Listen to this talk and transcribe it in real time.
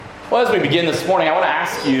Well, as we begin this morning, I want to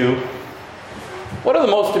ask you, what are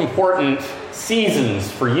the most important seasons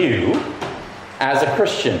for you as a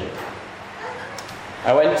Christian?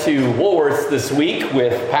 I went to Woolworths this week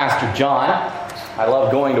with Pastor John. I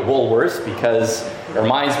love going to Woolworths because it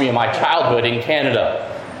reminds me of my childhood in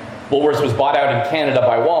Canada. Woolworths was bought out in Canada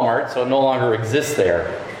by Walmart, so it no longer exists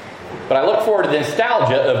there. But I look forward to the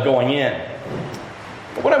nostalgia of going in.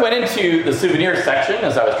 But when I went into the souvenir section,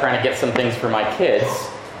 as I was trying to get some things for my kids,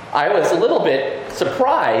 I was a little bit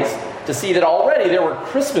surprised to see that already there were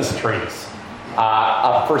Christmas trees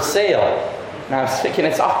up for sale. And I was thinking,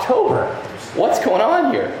 it's October. What's going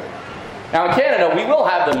on here? Now in Canada, we will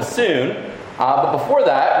have them soon. But before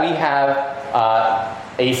that, we have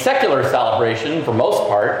a secular celebration, for most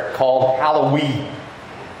part, called Halloween.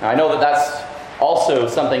 Now, I know that that's also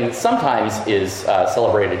something that sometimes is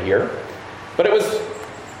celebrated here. But it was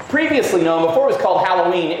previously known, before it was called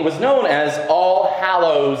Halloween, it was known as All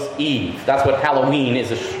Hallows Eve. That's what Halloween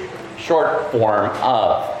is a short form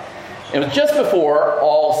of. It was just before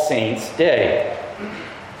All Saints' Day.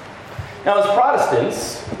 Now, as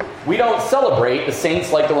Protestants, we don't celebrate the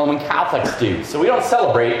saints like the Roman Catholics do. So we don't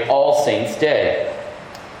celebrate All Saints' Day.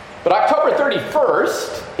 But October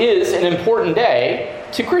 31st is an important day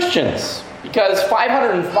to Christians, because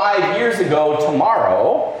 505 years ago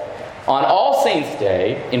tomorrow, on All Saints'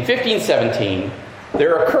 Day in 1517,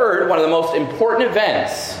 there occurred one of the most important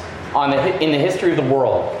events in the history of the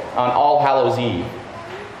world, on All Hallows Eve.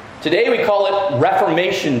 Today we call it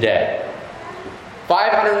Reformation Day.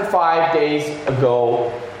 505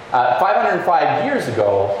 years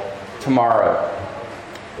ago tomorrow.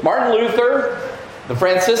 Martin Luther, the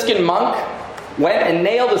Franciscan monk, went and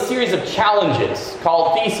nailed a series of challenges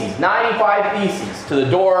called theses, 95 theses, to the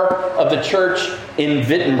door of the church in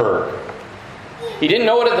Wittenberg. He didn't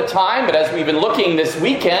know it at the time, but as we've been looking this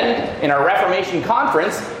weekend in our Reformation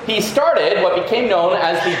conference, he started what became known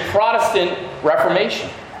as the Protestant Reformation.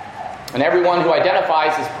 And everyone who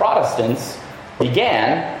identifies as Protestants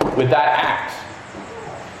began with that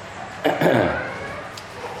act.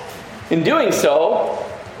 In doing so,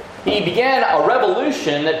 he began a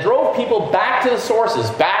revolution that drove people back to the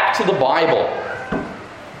sources, back to the Bible,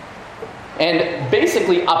 and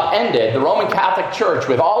basically upended the Roman Catholic Church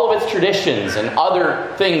with all of its traditions and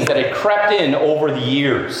other things that had crept in over the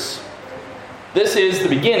years. This is the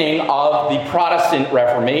beginning of the Protestant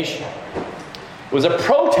Reformation. It was a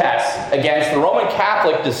protest against the Roman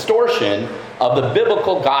Catholic distortion of the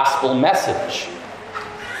biblical gospel message.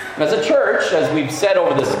 And as a church, as we've said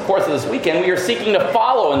over the course of this weekend, we are seeking to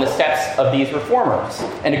follow in the steps of these reformers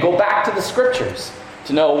and to go back to the scriptures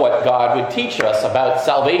to know what God would teach us about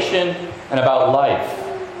salvation and about life.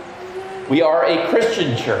 We are a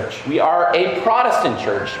Christian church. We are a Protestant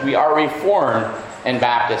church. We are a Reformed and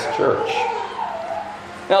Baptist church.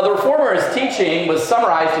 Now, the Reformers' teaching was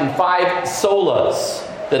summarized in 5 solas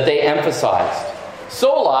that they emphasized.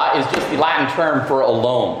 Sola is just the Latin term for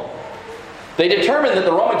alone. They determined that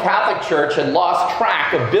the Roman Catholic Church had lost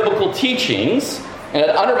track of biblical teachings and had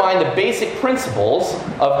undermined the basic principles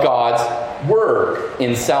of God's Word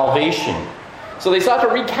in salvation. So they sought to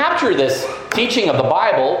recapture this teaching of the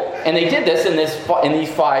Bible, and they did this in these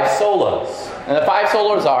 5 solas. And the 5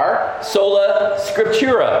 solas are Sola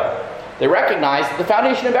Scriptura. They recognized that the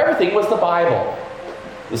foundation of everything was the Bible,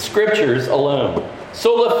 the Scriptures alone.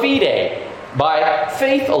 Sola Fide, by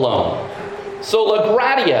faith alone. Sola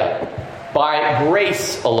Gratia, by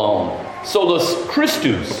grace alone. Solus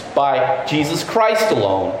Christus, by Jesus Christ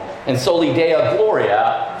alone. And Soli Deo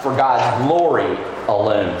Gloria, for God's glory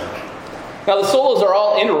alone. Now the solas are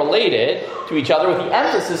all interrelated to each other with the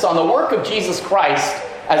emphasis on the work of Jesus Christ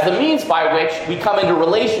as the means by which we come into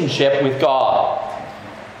relationship with God.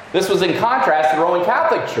 This was in contrast to the Roman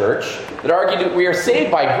Catholic Church that argued that we are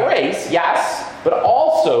saved by grace, yes, but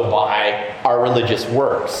also by our religious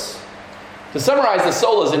works. To summarize the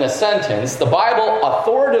solas in a sentence, the Bible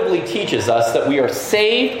authoritatively teaches us that we are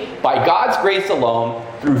saved by God's grace alone,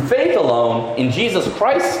 through faith alone, in Jesus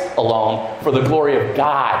Christ alone, for the glory of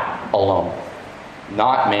God alone,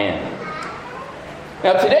 not man.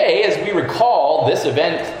 Now today, as we recall this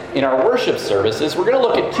event in our worship services, we're going to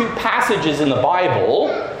look at 2 passages in the Bible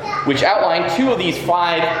which outline 2 of these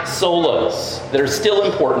 5 solas that are still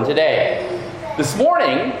important today. This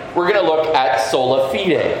morning, we're going to look at Sola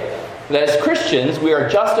Fide. That as Christians, we are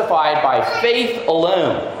justified by faith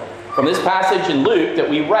alone. From this passage in Luke that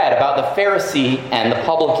we read about the Pharisee and the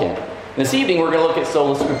publican. This evening, we're going to look at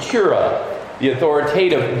Sola Scriptura, the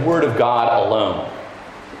authoritative Word of God alone.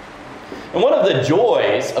 And one of the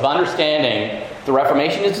joys of understanding the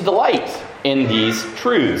Reformation is to delight in these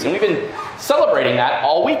truths. And we've been celebrating that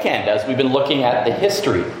all weekend as we've been looking at the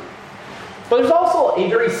history. But there's also a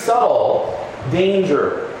very subtle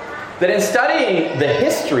danger that in studying the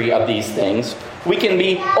history of these things, we can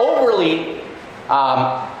be overly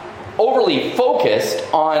focused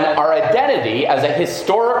on our identity as a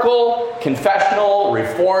historical, confessional,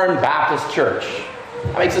 Reformed Baptist church.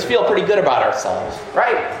 That makes us feel pretty good about ourselves,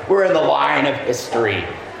 right? We're in the line of history.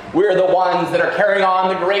 We're the ones that are carrying on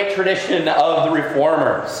the great tradition of the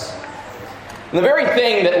Reformers. And the very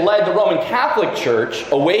thing that led the Roman Catholic Church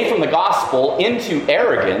away from the gospel into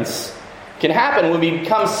arrogance can happen when we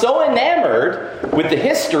become so enamored with the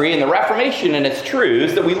history and the Reformation and its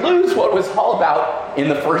truths that we lose what it was all about in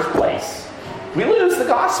the first place. We lose the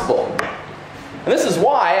gospel. And this is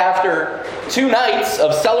why, after 2 nights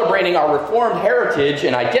of celebrating our Reformed heritage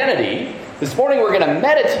and identity, this morning we're going to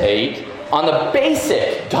meditate on the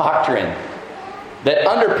basic doctrine that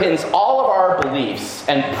underpins all of our beliefs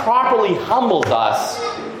and properly humbles us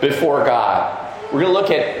before God. We're going to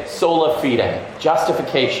look at Sola Fide,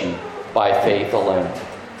 justification by faith alone.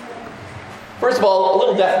 First of all, a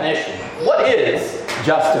little definition. What is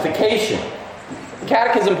justification? The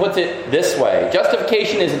Catechism puts it this way.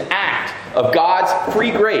 Justification is an act of God's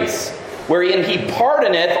free grace, wherein He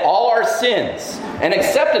pardoneth all our sins and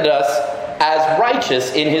accepted us as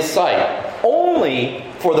righteous in His sight, only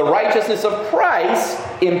for the righteousness of Christ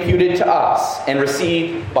imputed to us and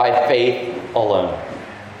received by faith alone.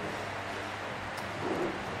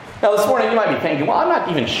 Now this morning you might be thinking, well, I'm not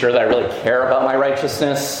even sure that I really care about my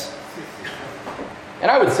righteousness.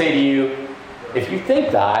 And I would say to you, if you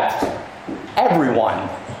think that, everyone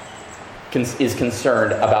is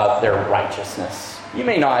concerned about their righteousness. You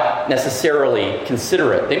may not necessarily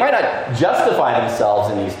consider it. They might not justify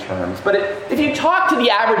themselves in these terms. But if you talk to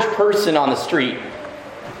the average person on the street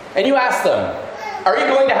and you ask them, are you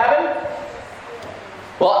going to heaven?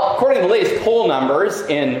 Well, according to the latest poll numbers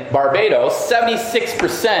in Barbados,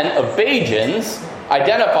 76% of Bajans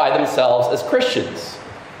identify themselves as Christians,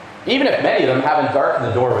 even if many of them haven't darkened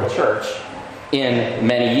the door of a church in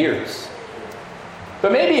many years.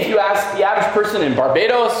 But maybe if you ask the average person in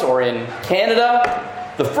Barbados or in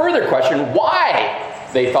Canada the further question, why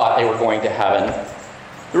they thought they were going to heaven,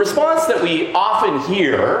 the response that we often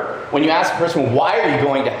hear when you ask a person, why are you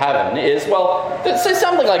going to heaven, is, well, say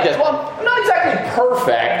something like this. Well, I'm not exactly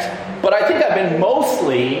perfect, but I think I've been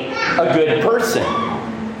mostly a good person.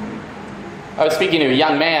 I was speaking to a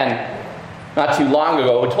young man not too long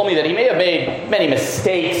ago who told me that he may have made many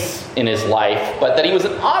mistakes in his life, but that he was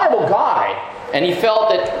an honorable guy, and he felt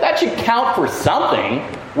that that should count for something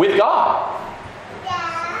with God.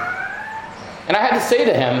 And I had to say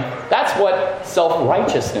to him, that's what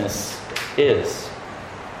self-righteousness is.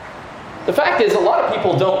 The fact is, a lot of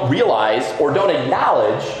people don't realize or don't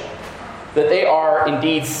acknowledge that they are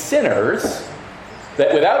indeed sinners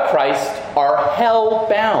that without Christ are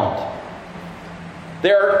hell-bound.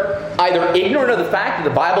 They're either ignorant of the fact that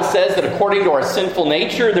the Bible says that according to our sinful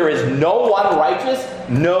nature, there is no one righteous,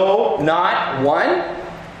 no, not one,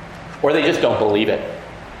 or they just don't believe it.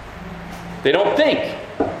 They don't think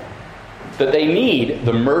that they need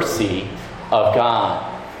the mercy of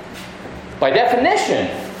God. By definition,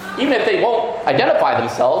 even if they won't identify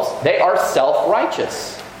themselves, they are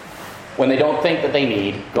self-righteous when they don't think that they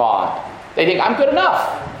need God. They think, I'm good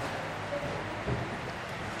enough.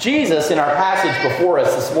 Jesus, in our passage before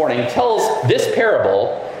us this morning, tells this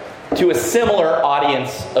parable to a similar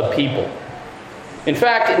audience of people. In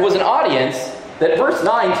fact, it was an audience that verse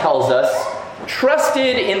 9 tells us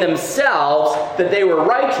trusted in themselves that they were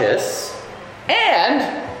righteous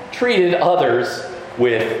and treated others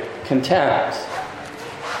with contempt.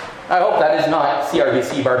 I hope that is not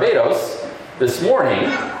CRBC Barbados this morning,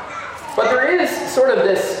 but there is sort of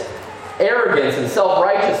this arrogance and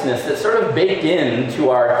self-righteousness that's sort of baked into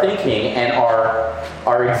our thinking and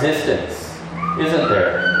our existence, isn't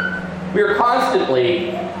there? We are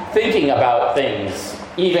constantly thinking about things,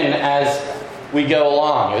 even as we go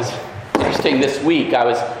along. It was interesting this week. I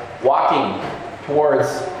was walking towards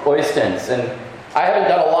Oistins, and I haven't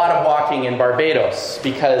done a lot of walking in Barbados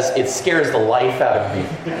because it scares the life out of me.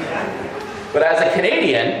 But as a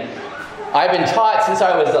Canadian, I've been taught since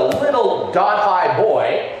I was a little dot-high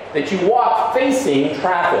boy that you walk facing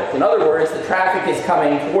traffic. In other words, the traffic is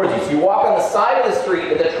coming towards you. So you walk on the side of the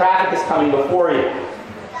street and the traffic is coming before you.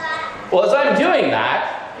 Well, as I'm doing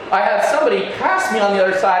that, I have somebody pass me on the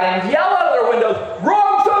other side and yell out of their windows,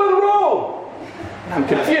 wrong side of the road! And I'm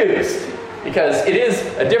confused because it is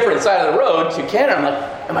a different side of the road to Canada. I'm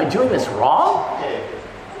like, am I doing this wrong?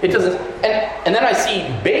 It doesn't. And then I see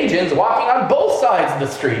Bajans walking on both sides of the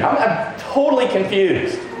street. I'm totally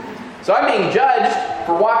confused. So I'm being judged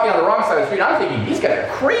for walking on the wrong side of the street. I'm thinking, these guys are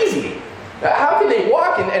crazy. How can they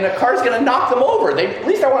walk and a car's going to knock them over? At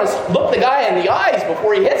least I want to look the guy in the eyes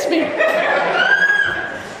before he hits me.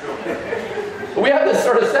 We have this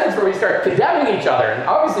sort of sense where we start condemning each other. And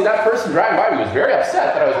obviously that person driving by me was very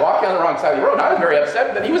upset that I was walking on the wrong side of the road. And I was very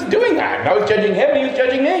upset that he was doing that. And I was judging him and he was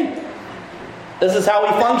judging me. This is how we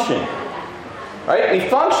function. Right? We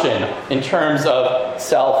function in terms of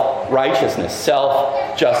self-righteousness,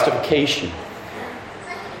 self-justification.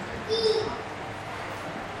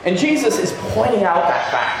 And Jesus is pointing out that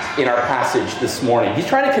fact in our passage this morning. He's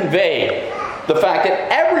trying to convey the fact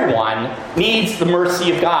that everyone needs the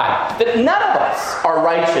mercy of God. That none of us are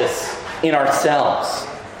righteous in ourselves.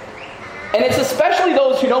 And it's especially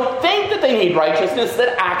those who don't think that they need righteousness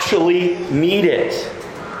that actually need it.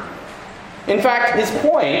 In fact, his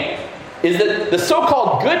point is that the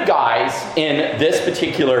so-called good guys in this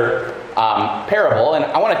particular parable, and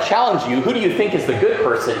I want to challenge you, who do you think is the good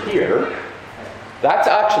person here? That's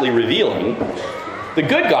actually revealing. The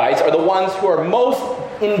good guys are the ones who are most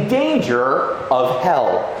in danger of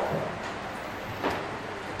hell.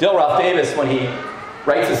 Dale Ralph Davis, when he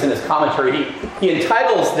writes this in his commentary, he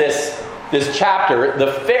entitles this chapter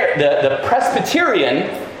the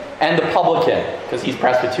Presbyterian and the Publican, because he's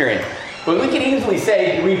Presbyterian. But we can easily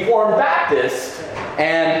say the Reformed Baptist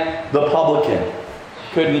and the Publican,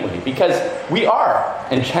 couldn't we? Because we are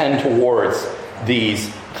and tend towards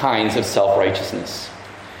these kinds of self-righteousness.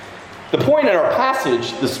 The point in our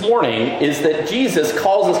passage this morning is that Jesus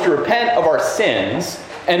calls us to repent of our sins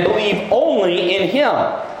and believe only in Him.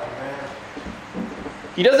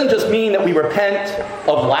 He doesn't just mean that we repent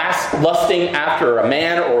of lusting after a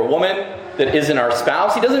man or a woman that isn't our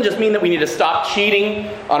spouse. He doesn't just mean that we need to stop cheating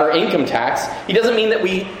on our income tax. He doesn't mean that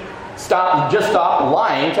we stop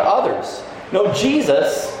lying to others. No,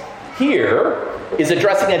 Jesus here is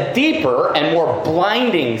addressing a deeper and more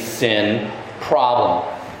blinding sin problem.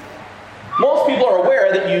 Most people are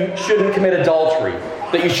aware that you shouldn't commit adultery,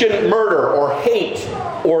 that you shouldn't murder or hate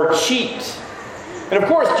or cheat. And of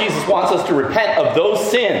course, Jesus wants us to repent of those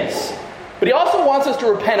sins. But He also wants us to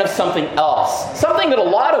repent of something else, something that a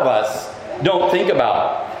lot of us don't think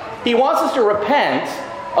about. He wants us to repent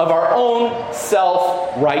of our own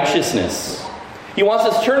self-righteousness. He wants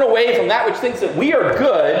us to turn away from that which thinks that we are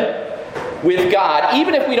good with God,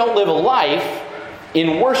 even if we don't live a life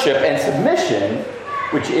in worship and submission,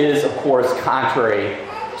 which is, of course, contrary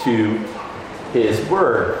to His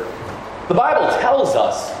Word. The Bible tells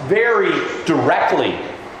us very directly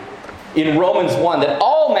in Romans 1 that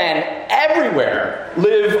all men everywhere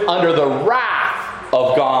live under the wrath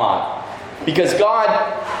of God. Because God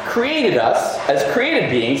created us as created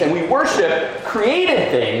beings, and we worship created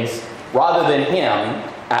things rather than Him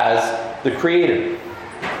as the Creator.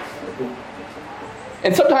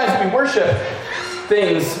 And sometimes we worship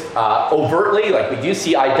things overtly, like we do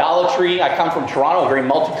see idolatry. I come from Toronto, a very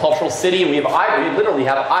multicultural city, and we literally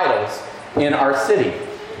have idols in our city.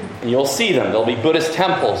 And you'll see them. There'll be Buddhist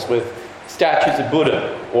temples with statues of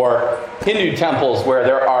Buddha, or Hindu temples where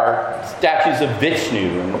there are statues of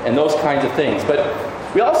Vishnu and those kinds of things. But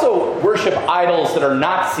we also worship idols that are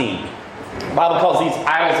not seen. The Bible calls these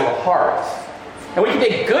idols of the heart. And we can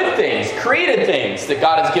take good things, created things that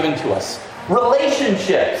God has given to us,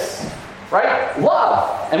 relationships, right?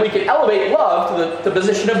 Love. And we can elevate love to the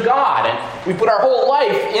position of God. And we put our whole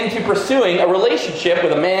life into pursuing a relationship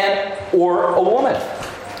with a man or a woman.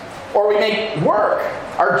 Or we make work,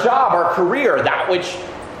 our job, our career, that which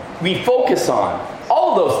we focus on.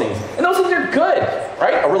 All of those things. And those things are good,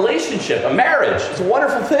 right? A relationship, a marriage, it's a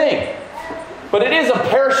wonderful thing. But it is a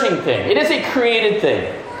perishing thing. It is a created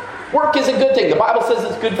thing. Work is a good thing. The Bible says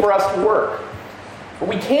it's good for us to work. But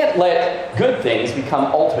we can't let good things become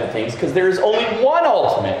ultimate things, because there is only one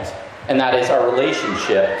ultimate, and that is our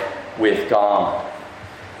relationship with God.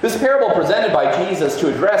 This parable presented by Jesus to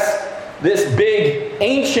address this big,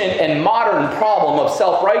 ancient, and modern problem of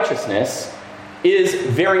self-righteousness is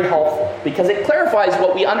very helpful, because it clarifies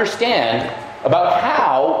what we understand about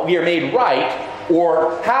how we are made right,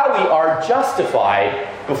 or how we are justified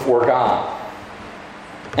before God.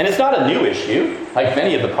 And it's not a new issue. Like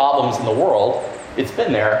many of the problems in the world, it's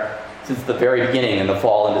been there since the very beginning in the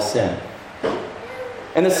fall into sin.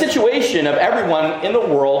 And the situation of everyone in the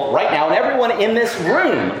world right now, and everyone in this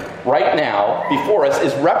room right now before us,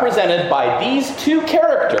 is represented by these two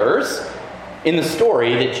characters in the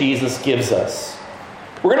story that Jesus gives us.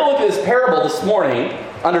 We're going to look at this parable this morning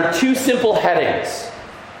under two simple headings.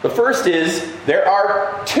 The first is, there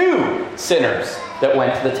are two sinners that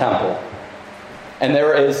went to the temple. And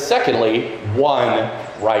there is, secondly, one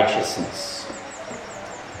righteousness.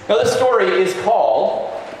 Now, this story is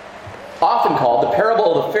often called the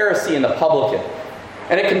parable of the Pharisee and the publican.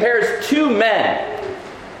 And it compares two men,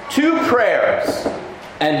 two prayers,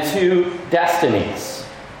 and two destinies.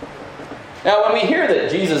 Now, when we hear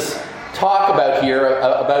that Jesus talk about here,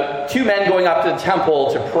 about two men going up to the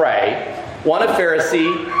temple to pray, one a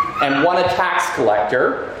Pharisee and one a tax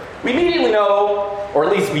collector, we immediately know, or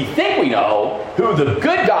at least we think we know, who the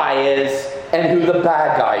good guy is and who the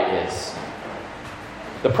bad guy is.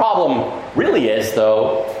 The problem really is,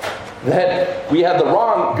 though, that we have the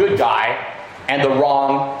wrong good guy and the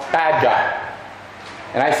wrong bad guy.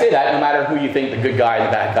 And I say that no matter who you think the good guy and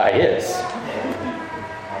the bad guy is.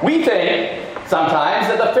 We think sometimes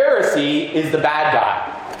that the Pharisee is the bad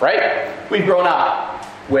guy, right? We've grown up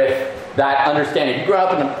with that understanding. If you grew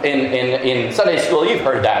up in Sunday school, you've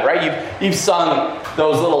heard that, right? You've sung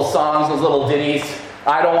those little songs, those little ditties.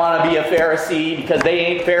 I don't want to be a Pharisee because they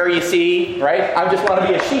ain't fair, you see, right? I just want to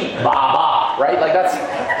be a sheep, bah bah, right? Like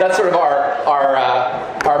that's sort of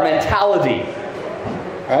our mentality,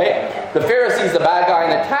 right? The Pharisee is the bad guy,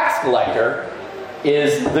 and the tax collector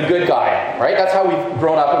is the good guy, right? That's how we've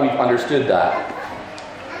grown up and we've understood that.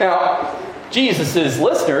 Now, Jesus'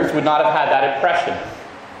 listeners would not have had that impression,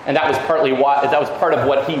 and that was part of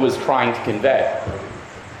what he was trying to convey.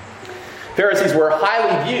 Pharisees were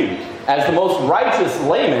highly viewed as the most righteous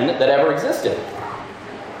laymen that ever existed.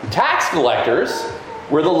 Tax collectors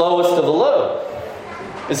were the lowest of the low.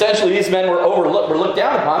 Essentially, these men were looked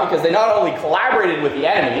down upon because they not only collaborated with the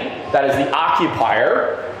enemy, that is the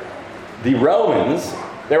occupier, the Romans,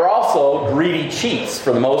 they were also greedy cheats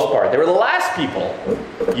for the most part. They were the last people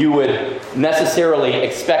you would necessarily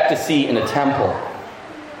expect to see in a temple.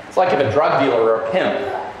 It's like if a drug dealer or a pimp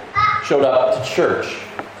showed up to church.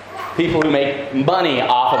 People who make money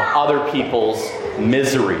off of other people's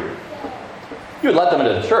misery. You would let them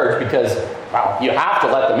into the church because, well, you have to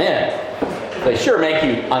let them in. They sure make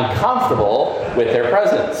you uncomfortable with their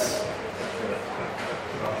presence.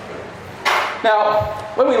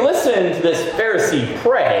 Now, when we listen to this Pharisee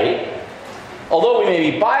pray, although we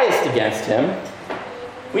may be biased against him,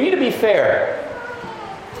 we need to be fair.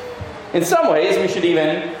 In some ways, we should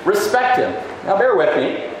even respect him. Now, bear with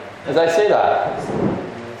me as I say that.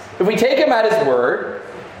 If we take him at his word,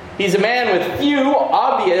 he's a man with few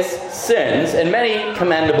obvious sins and many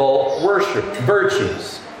commendable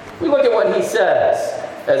virtues. We look at what he says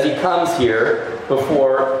as he comes here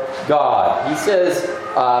before God. He says,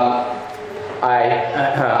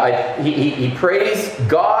 he prays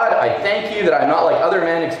God, I thank you that I'm not like other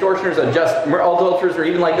men, extortioners, unjust adulterers, or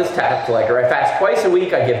even like this tax collector. I fast twice a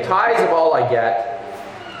week, I give tithes of all I get.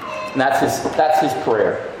 And that's his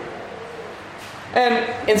prayer.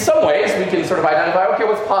 And in some ways, we can sort of identify, okay,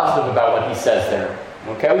 what's positive about what he says there?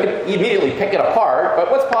 Okay, we can immediately pick it apart,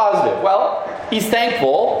 but what's positive? Well, he's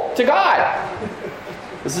thankful to God.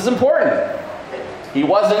 This is important. He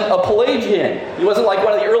wasn't a Pelagian. He wasn't like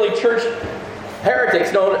one of the early church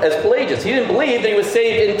heretics known as Pelagians. He didn't believe that he was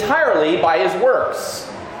saved entirely by his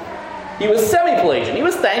works. He was semi-Pelagian. He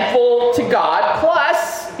was thankful to God,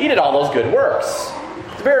 plus he did all those good works.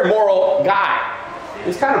 He's a very moral guy.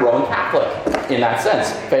 He's kind of Roman Catholic in that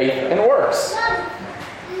sense, faith and works.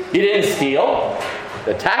 He didn't steal.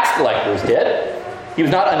 The tax collectors did. He was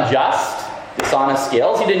not unjust, dishonest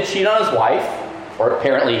scales. He didn't cheat on his wife, or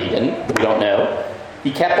apparently he didn't. We don't know. He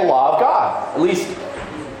kept the law of God, at least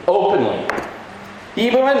openly. He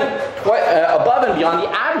even went above and beyond the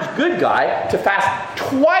average good guy to fast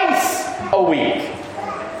twice a week.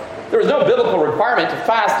 There was no biblical requirement to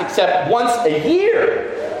fast except once a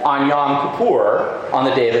year on Yom Kippur, on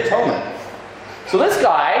the Day of Atonement. So this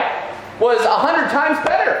guy was 100 times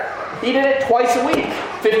better. He did it twice a week,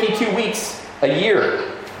 52 weeks a year.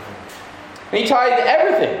 And he tithed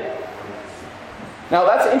everything. Now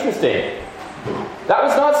that's interesting. That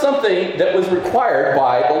was not something that was required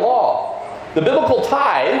by the law. The biblical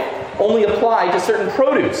tithe only applied to certain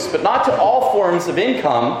produce, but not to all forms of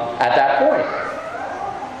income at that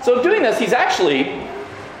point. So doing this, he's actually,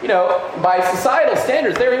 by societal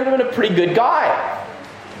standards, there he would have been a pretty good guy.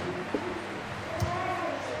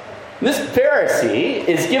 This Pharisee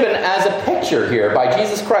is given as a picture here by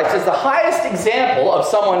Jesus Christ as the highest example of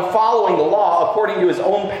someone following the law according to his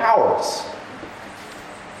own powers.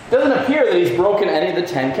 It doesn't appear that he's broken any of the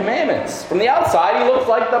 10 Commandments. From the outside, he looks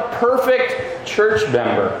like the perfect church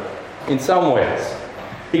member in some ways.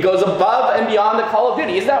 He goes above and beyond the call of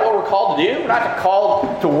duty. Isn't that what we're called to do? We're not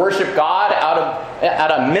called to worship God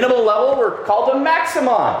at a minimal level. We're called to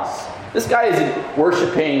maximize. This guy isn't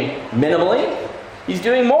worshiping minimally. He's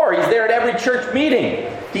doing more. He's there at every church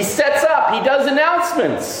meeting. He sets up. He does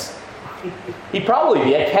announcements. He'd probably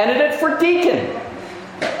be a candidate for deacon.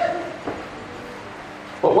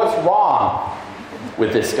 But what's wrong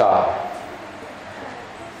with this guy?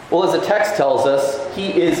 Well, as the text tells us,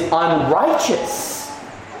 he is unrighteous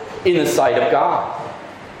in the sight of God.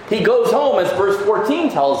 He goes home, as verse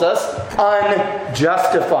 14 tells us,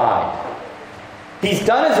 unjustified. He's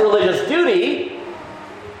done his religious duty,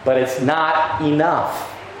 but it's not enough.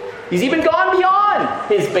 He's even gone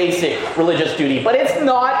beyond his basic religious duty, but it's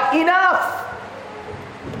not enough.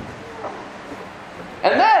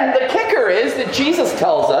 And then the kicker is that Jesus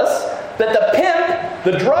tells us that the pimp,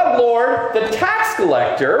 the drug lord, the tax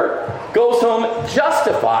collector goes home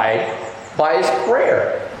justified by his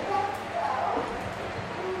prayer.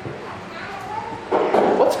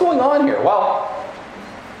 What's going on here? Well,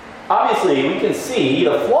 obviously we can see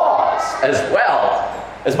the flaws as well.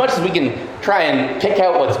 As much as we can try and pick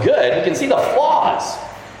out what's good, we can see the flaws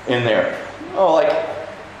in there. Oh, like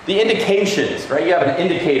the indications, right? You have an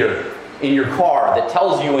indicator in your car that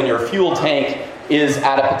tells you when your fuel tank is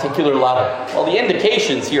at a particular level. Well, the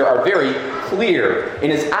indications here are very clear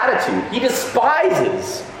in his attitude. He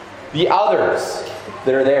despises the others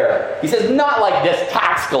that are there. He says, not like this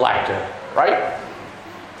tax collector, right?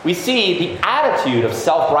 We see the attitude of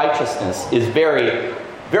self-righteousness is very,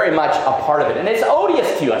 very much a part of it. And it's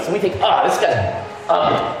odious to us. And we think, oh, this guy's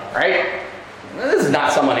ugly, right? This is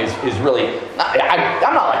not someone who's really, I'm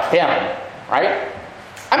not like him, right?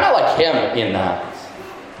 I'm not like him in that.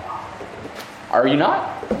 Are you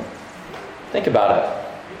not? Think about it.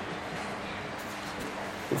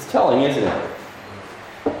 It's telling, isn't it?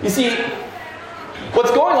 You see,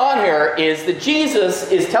 what's going on here is that Jesus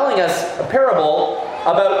is telling us a parable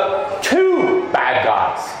about two bad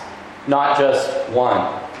guys, not just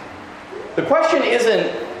one. The question isn't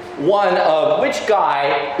one of which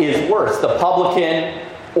guy is worse, the publican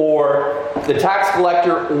or the tax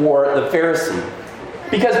collector or the Pharisee.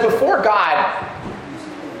 Because before God,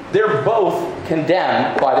 they're both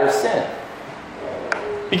condemned by their sin.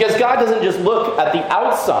 Because God doesn't just look at the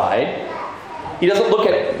outside. He doesn't look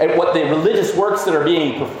at what the religious works that are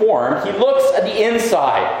being performed. He looks at the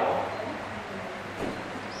inside.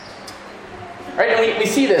 Right? And we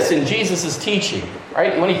see this in Jesus' teaching.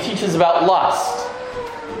 Right? When he teaches about lust.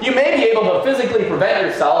 You may be able to physically prevent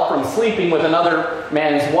yourself from sleeping with another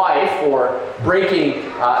man's wife or breaking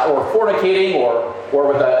or fornicating or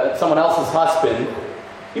with someone else's husband.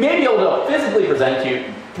 You may be able to physically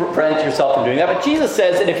prevent yourself from doing that. But Jesus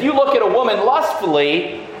says that if you look at a woman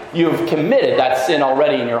lustfully, you've committed that sin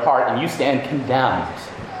already in your heart and you stand condemned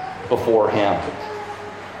before him.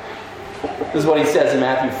 This is what he says in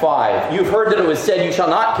Matthew 5. You've heard that it was said, you shall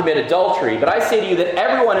not commit adultery. But I say to you that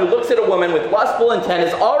everyone who looks at a woman with lustful intent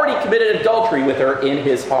has already committed adultery with her in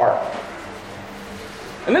his heart.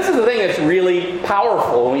 And this is the thing that's really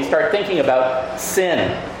powerful when we start thinking about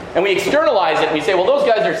sin. And we externalize it and we say, well, those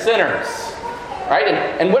guys are sinners. Right?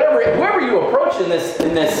 And whoever you approach in this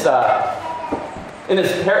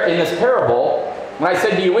parable, when I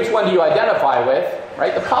said to you, which one do you identify with?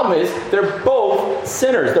 Right? The problem is they're both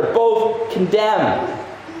sinners. They're both condemned.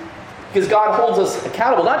 Because God holds us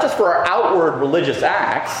accountable not just for our outward religious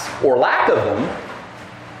acts or lack of them.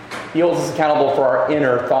 He holds us accountable for our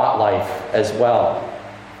inner thought life as well.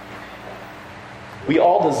 We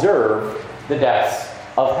all deserve the depths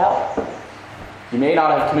of hell. You may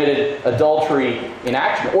not have committed adultery in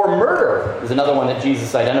action, or murder is another one that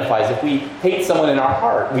Jesus identifies. If we hate someone in our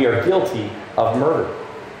heart, we are guilty of murder.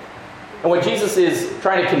 And what Jesus is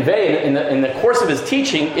trying to convey in the course of his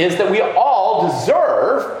teaching is that we all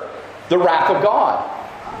deserve the wrath of God.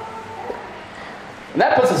 And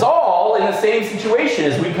that puts us all in the same situation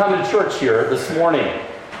as we come to church here this morning.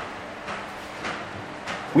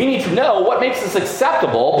 We need to know what makes us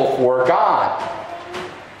acceptable before God.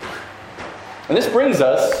 And this brings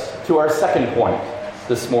us to our second point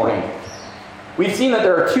this morning. We've seen that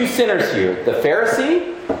there are two sinners here, the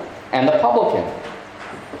Pharisee and the publican.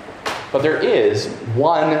 But there is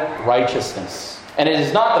one righteousness. And it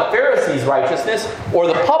is not the Pharisee's righteousness or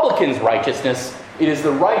the publican's righteousness. It is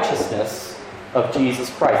the righteousness of Jesus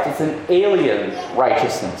Christ. It's an alien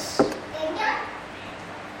righteousness.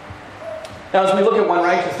 Now, as we look at one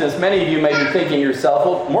righteousness, many of you may be thinking to yourself,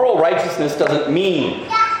 well, moral righteousness doesn't mean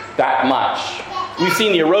that much. We've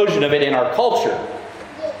seen the erosion of it in our culture.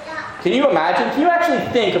 Can you imagine? Can you actually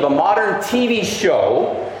think of a modern TV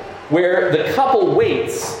show where the couple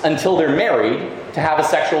waits until they're married to have a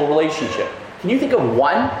sexual relationship? Can you think of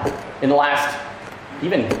one in the last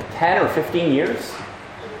even 10 or 15 years?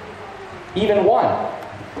 Even one.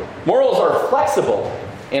 Morals are flexible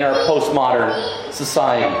in our postmodern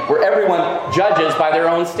society, where everyone judges by their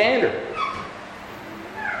own standard.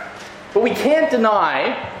 But we can't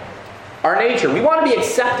deny our nature. We want to be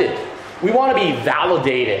accepted. We want to be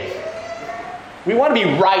validated. We want to be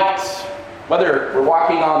right. Whether we're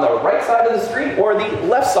walking on the right side of the street or the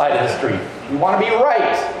left side of the street, we want to be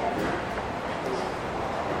right.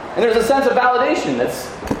 And there's a sense of validation that's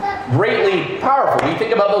greatly powerful. We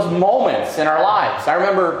think about those moments in our lives. I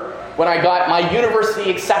remember when I got my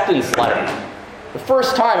university acceptance letter. The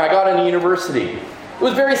first time I got into university. It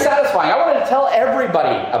was very satisfying. I wanted to tell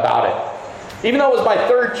everybody about it. Even though it was my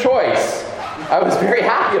third choice, I was very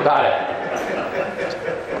happy about it.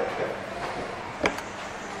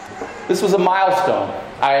 This was a milestone.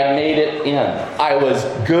 I had made it in. I was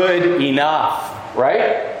good enough,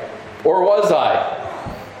 right? Or was I?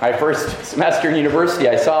 My first semester in university,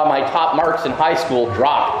 I saw my top marks in high school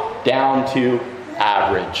drop down to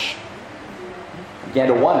average. I began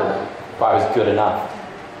to wonder if I was good enough.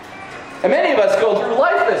 And many of us go through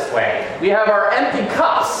life this way. We have our empty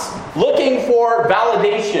cups looking for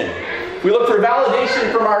validation. We look for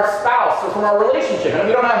validation from our spouse or from our relationship. And if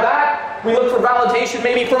we don't have that, we look for validation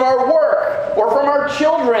maybe from our work or from our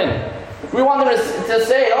children. We want them to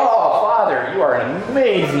say, "Oh, Father, you are an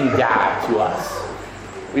amazing dad to us."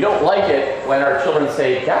 We don't like it when our children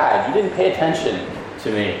say, "Dad, you didn't pay attention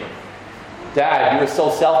to me. Dad, you were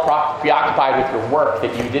so preoccupied with your work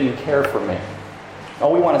that you didn't care for me." Oh,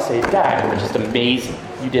 we want to say, "Dad, you were just amazing.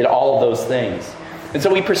 You did all of those things." And so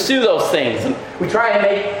we pursue those things, and we try and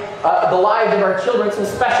make the lives of our children so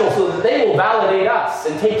special so that they will validate us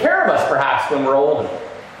and take care of us, perhaps, when we're older.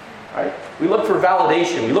 Right? We look for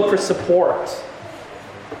validation. We look for support.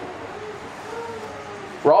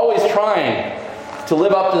 We're always trying to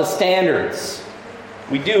live up to the standards.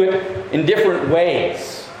 We do it in different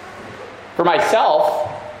ways. For myself,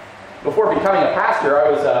 before becoming a pastor, I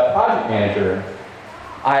was a project manager.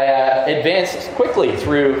 I advanced quickly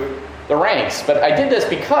through the ranks, but I did this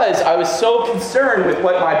because I was so concerned with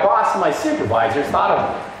what my boss and my supervisors thought of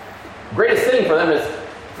me. The greatest thing for them is,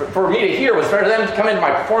 for me to hear, was for them to come into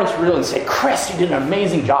my performance review and say, "Chris, you did an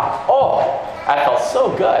amazing job." Oh, I felt so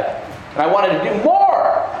good. And I wanted to do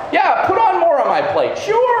more. Yeah, put on more on my plate.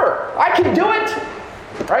 Sure, I can do it.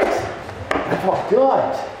 Right? I felt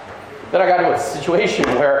good. Then I got into a situation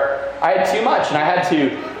where I had too much and I had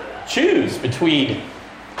to choose between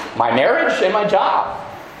my marriage and my job.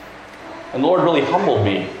 And the Lord really humbled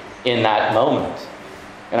me in that moment.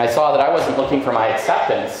 And I saw that I wasn't looking for my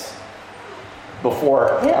acceptance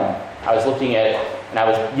before Him. I was looking at it and I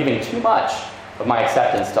was giving too much of my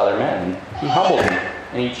acceptance to other men. And He humbled me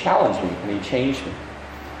and He challenged me and He changed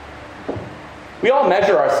me. We all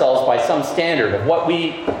measure ourselves by some standard of what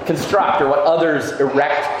we construct or what others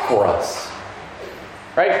erect for us.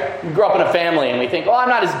 Right? We grew up in a family and we think, "Oh, I'm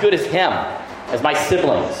not as good as him, as my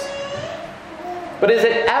siblings." But is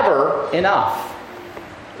it ever enough?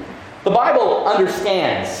 The Bible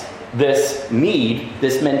understands this need,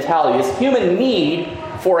 this mentality, this human need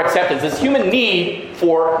for acceptance, this human need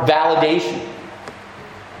for validation.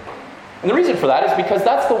 And the reason for that is because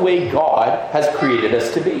that's the way God has created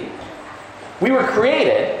us to be. We were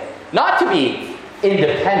created not to be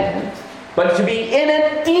independent, but to be in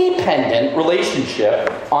a dependent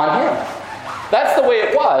relationship on Him. That's the way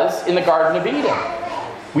it was in the Garden of Eden.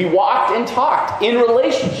 We walked and talked in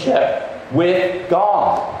relationship with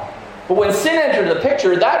God. But when sin entered the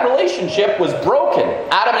picture, that relationship was broken.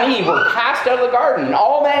 Adam and Eve were cast out of the garden, and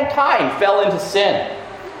all mankind fell into sin.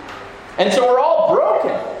 And so we're all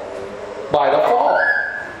broken by the fall.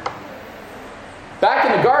 Back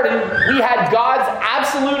in the garden, we had God's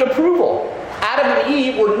absolute approval. Adam and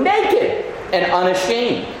Eve were naked and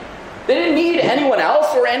unashamed. They didn't need anyone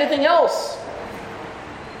else or anything else.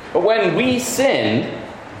 But when we sinned,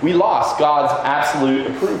 we lost God's absolute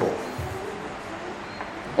approval.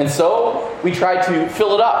 And so we tried to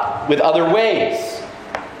fill it up with other ways.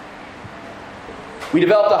 We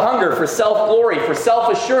developed a hunger for self-glory, for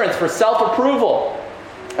self-assurance, for self-approval.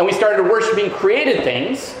 And we started worshiping created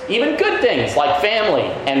things, even good things like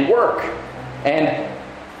family and work and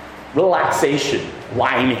relaxation,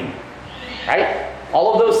 whining. Right?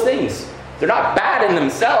 All of those things. They're not bad in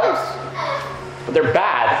themselves, but they're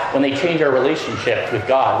bad when they change our relationship with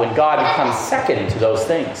God, when God becomes second to those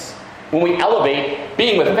things. When we elevate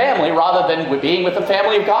being with family rather than being with the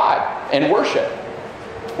family of God and worship.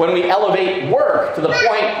 When we elevate work to the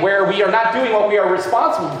point where we are not doing what we are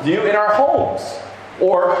responsible to do in our homes.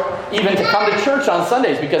 Or even to come to church on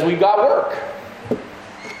Sundays because we've got work.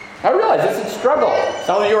 I realize it's a struggle.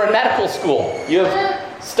 Some of you are in medical school. You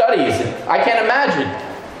have studies. And I can't imagine.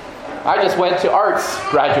 I just went to arts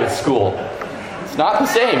graduate school. It's not the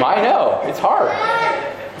same. I know. It's hard.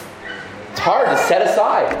 It's hard to set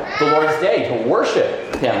aside the Lord's day to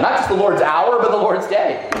worship Him. Not just the Lord's hour, but the Lord's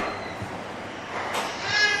day.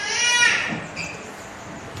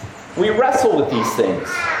 We wrestle with these things.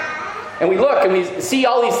 And we look and we see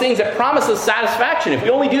all these things that promise us satisfaction if we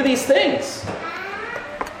only do these things.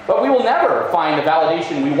 But we will never find the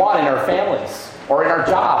validation we want in our families, or in our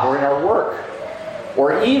job, or in our work,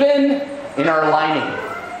 or even in our lining,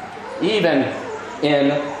 even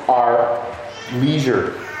in our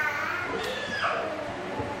leisure.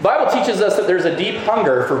 The Bible teaches us that there's a deep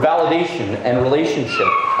hunger for validation and relationship.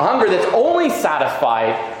 A hunger that's only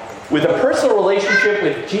satisfied with a personal relationship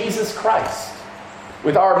with Jesus Christ,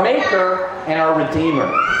 with our Maker and our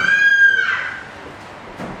Redeemer.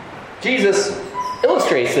 Jesus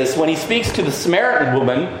illustrates this when he speaks to the Samaritan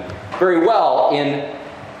woman very well in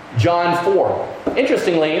John 4.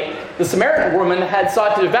 Interestingly, the Samaritan woman had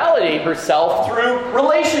sought to validate herself through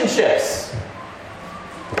relationships.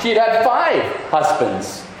 She had had 5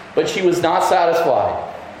 husbands, but she was not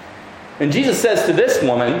satisfied. And Jesus says to this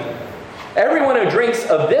woman, "Everyone who drinks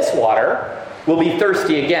of this water will be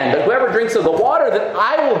thirsty again. But whoever drinks of the water that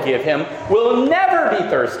I will give him will never be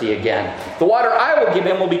thirsty again. The water I will give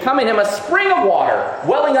him will become in him a spring of water,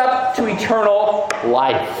 welling up to eternal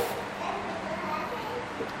life."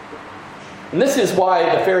 And this is why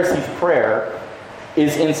the Pharisee's prayer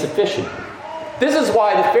is insufficient. This is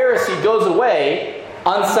why the Pharisee goes away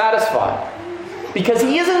unsatisfied. Because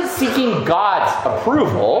he isn't seeking God's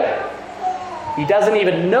approval. He doesn't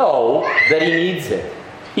even know that he needs it.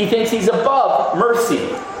 He thinks he's above mercy.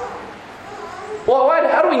 Well,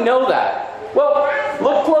 how do we know that? Well,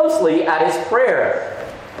 look closely at his prayer.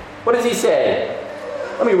 What does he say?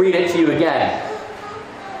 Let me read it to you again.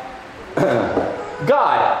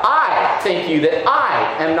 God, I thank you that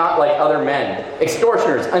I am not like other men,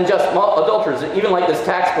 extortioners, unjust adulterers, even like this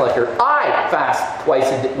tax collector. I fast twice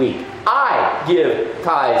a week. I give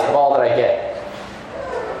tithes of all that I get.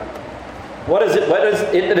 What is it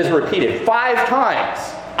that is repeated? 5 times.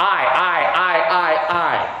 I.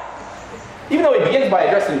 Even though he begins by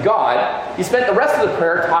addressing God, he spent the rest of the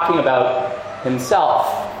prayer talking about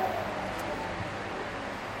himself.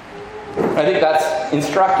 I think that's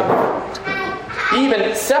instructive. He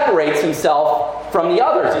even separates himself from the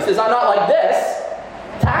others. He says, I'm not like this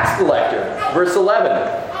tax collector. Verse 11.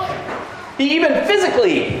 He even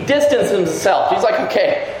physically distanced himself. He's like,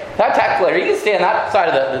 okay, that tax collector, you can stay on that side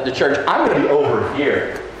of the church. I'm going to be over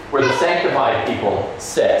here where the sanctified people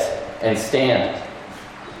sit and stand.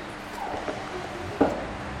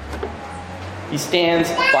 He stands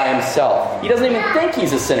by himself. He doesn't even think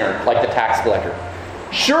he's a sinner like the tax collector.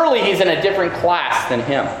 Surely he's in a different class than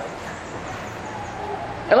him.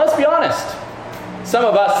 And let's be honest, some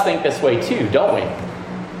of us think this way too, don't we?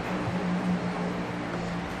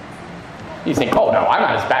 You think, oh no, I'm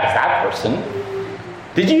not as bad as that person.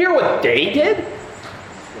 Did you hear what they did?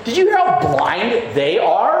 Did you hear how blind they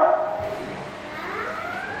are?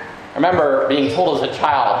 I remember being told as a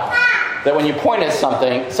child that when you point at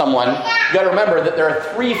someone, you got to remember that there are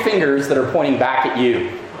 3 fingers that are pointing back at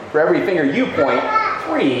you. For every finger you point,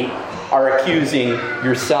 3 are accusing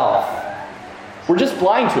yourself. We're just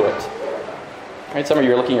blind to it. Right? Some of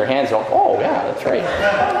you are looking at your hands and going, oh yeah, that's right.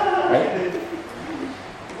 Right?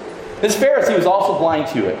 This Pharisee was also blind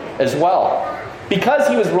to it as well, because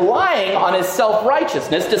he was relying on his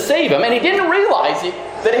self-righteousness to save him, and he didn't realize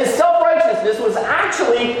that his self-righteousness was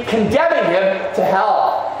actually condemning him to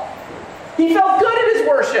hell. He felt good in his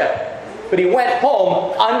worship, but he went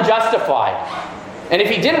home unjustified. And if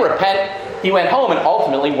he didn't repent, he went home and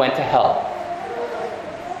ultimately went to hell.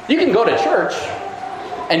 You can go to church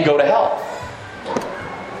and go to hell.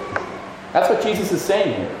 That's what Jesus is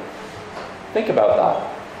saying here. Think about that.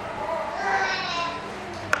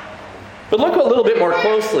 But look a little bit more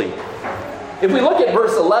closely. If we look at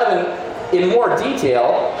verse 11 in more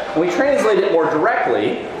detail, and we translate it more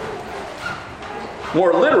directly,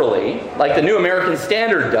 more literally, like the New American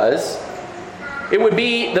Standard does, it would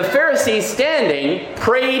be the Pharisee standing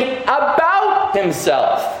prayed about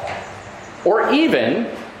himself. Or even,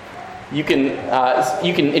 you can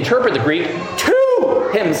interpret the Greek, to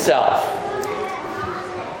himself.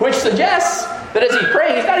 Which suggests that as he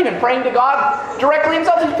prays, he's not even praying to God directly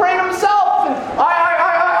himself, he's praying to himself. And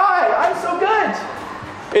I'm so good.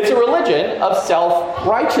 It's a religion of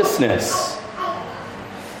self-righteousness.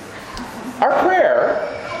 Our prayer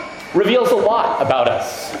reveals a lot about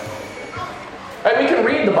us. Right? We can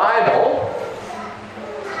read the Bible,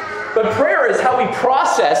 but prayer is how we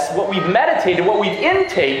process what we've meditated, what we've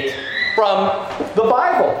intaked from the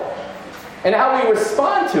Bible. And how we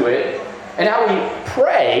respond to it and how we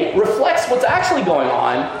pray reflects what's actually going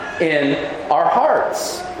on in our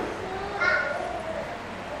hearts.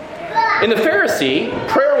 In the Pharisee,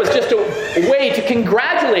 prayer was just a way to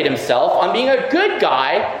congratulate himself on being a good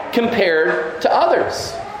guy compared to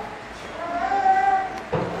others.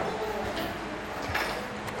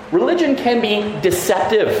 religion can be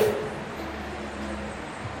deceptive.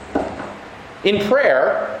 In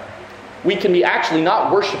prayer, we can be actually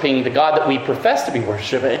not worshiping the God that we profess to be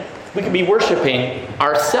worshiping. We can be worshiping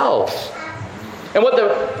ourselves. And what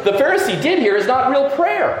the Pharisee did here is not real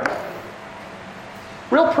prayer.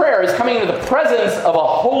 Real prayer is coming into the presence of a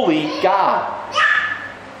holy God.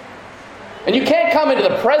 And you can't come into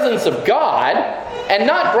the presence of God and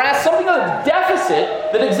not grasp something of the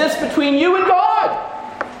deficit that exists between you and God.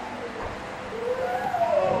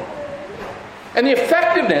 And the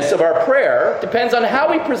effectiveness of our prayer depends on how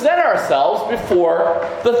we present ourselves before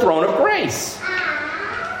the throne of grace.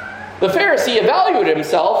 The Pharisee evaluated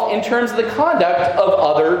himself in terms of the conduct of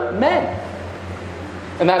other men.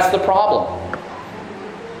 And that's the problem.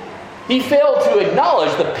 He failed to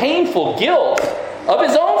acknowledge the painful guilt of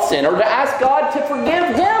his own sin or to ask God to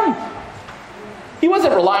forgive him. He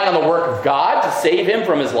wasn't relying on the work of God to save him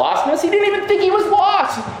from his lostness. He didn't even think he was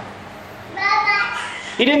lost.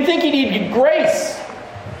 He didn't think he needed grace.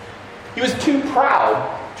 He was too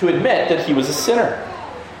proud to admit that he was a sinner.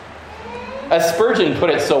 As Spurgeon put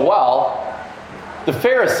it so well, the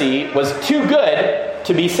Pharisee was too good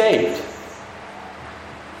to be saved.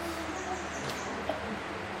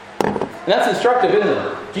 And that's instructive, isn't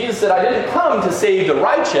it? Jesus said, I didn't come to save the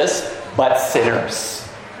righteous, but sinners.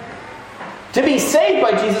 To be saved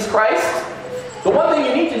by Jesus Christ, the one thing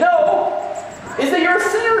you need to know is that you're a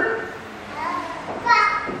sinner.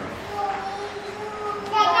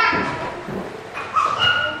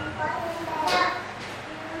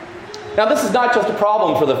 Now, this is not just a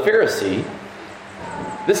problem for the Pharisee.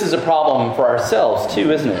 This is a problem for ourselves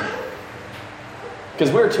too, isn't it?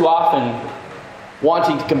 Because we're too often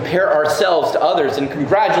wanting to compare ourselves to others and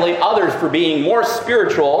congratulate others for being more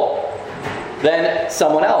spiritual than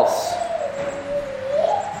someone else.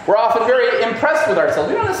 We're often very impressed with ourselves.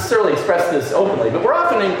 We don't necessarily express this openly, but we're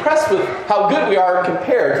often impressed with how good we are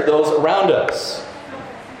compared to those around us.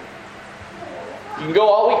 You can go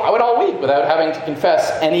all week without having to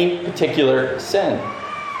confess any particular sin.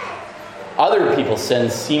 Other people's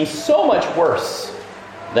sins seem so much worse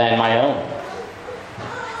than my own.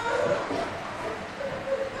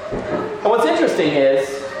 And what's interesting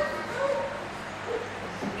is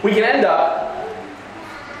we can end up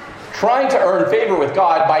trying to earn favor with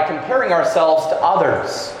God by comparing ourselves to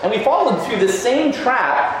others. And we fall into the same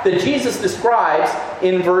trap that Jesus describes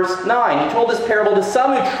in verse 9. He told this parable to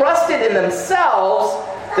some who trusted in themselves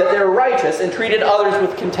that they're righteous and treated others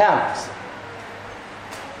with contempt.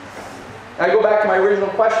 I go back to my original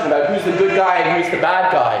question about who's the good guy and who's the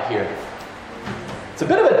bad guy here. It's a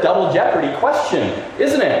bit of a double jeopardy question,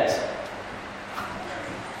 isn't it?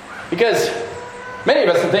 Because many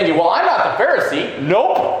of us are thinking, well, I'm not the Pharisee.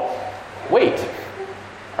 Nope. Wait,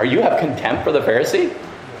 you have contempt for the Pharisee?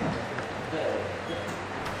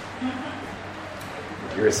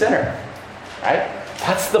 You're a sinner, right?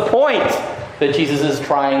 That's the point that Jesus is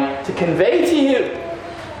trying to convey to you.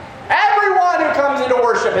 Everyone who comes into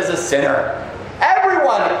worship is a sinner.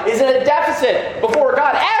 Everyone is in a deficit before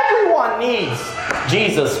God. Everyone needs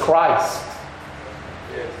Jesus Christ.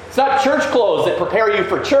 It's not church clothes that prepare you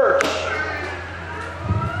for church.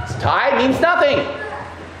 Tie means nothing.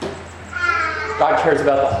 God cares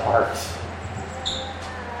about the heart.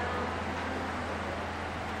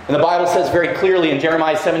 And the Bible says very clearly in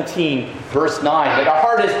Jeremiah 17, verse 9, that our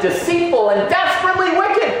heart is deceitful and desperately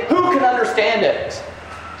wicked. Who can understand it?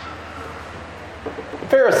 The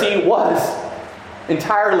Pharisee was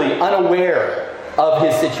entirely unaware of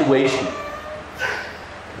his situation.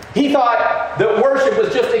 He thought that worship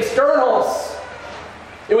was just externals.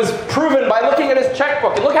 It was proven by looking at his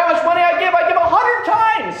checkbook. And look how much money I give. I give 100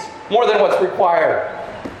 times more than what's required.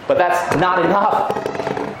 But that's not enough.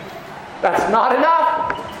 That's not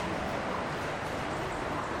enough.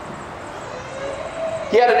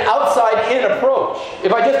 He had an outside-in approach.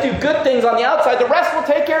 If I just do good things on the outside, the rest will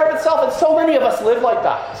take care of itself. And so many of us live like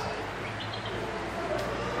that.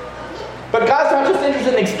 But God's not just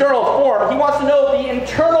interested in external form. He wants to know the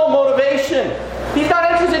internal motivation. He's not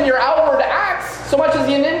interested in your outward acts so much as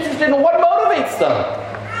he's interested in what motivates them.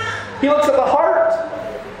 He looks at the heart.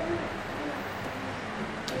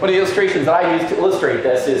 One of the illustrations that I use to illustrate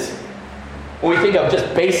this is when we think of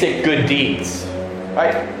just basic good deeds,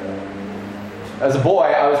 right? As a boy,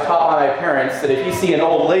 I was taught by my parents that if you see an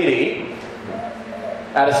old lady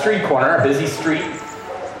at a street corner, a busy street,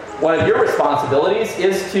 one of your responsibilities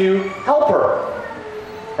is to help her,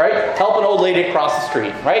 right? Help an old lady across the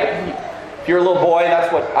street, right? If you're a little boy,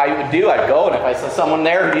 that's what I would do. I'd go, and if I saw someone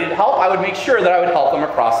there who needed help, I would make sure that I would help them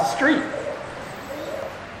across the street.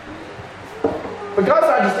 But God's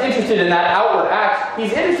not just interested in that outward act.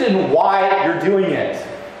 He's interested in why you're doing it.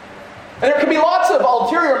 And there could be lots of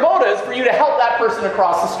ulterior motives for you to help that person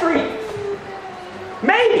across the street.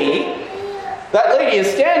 Maybe that lady is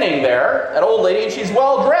standing there, that old lady, and she's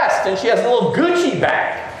well dressed, and she has a little Gucci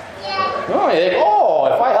bag. Oh, you think,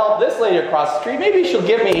 if I help this lady across the street, maybe she'll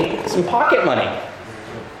give me some pocket money.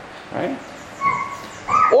 Right?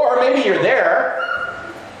 Or maybe you're there,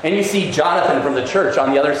 and you see Jonathan from the church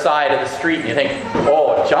on the other side of the street, and you think,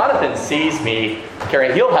 if Jonathan sees me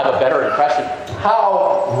carrying, he'll have a better impression.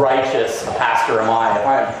 How righteous a pastor am I? If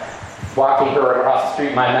I'm walking her across the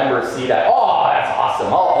street, my members see that. Oh, that's awesome.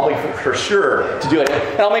 I'll be for sure to do it.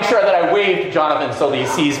 And I'll make sure that I wave to Jonathan so that he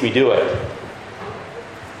sees me do it.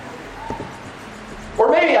 Or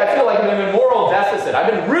maybe I feel like I'm in a moral deficit.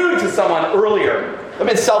 I've been rude to someone earlier. I've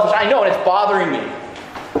been selfish. I know, and it's bothering me.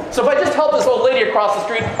 So if I just help this old lady across the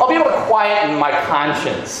street, I'll be able to quieten my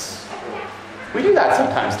conscience. We do that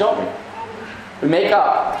sometimes, don't we? We make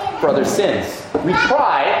up for other sins. We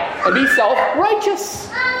try and be self-righteous.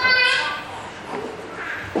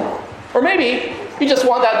 Or maybe you just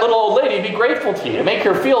want that little old lady to be grateful to you, to make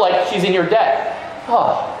her feel like she's in your debt.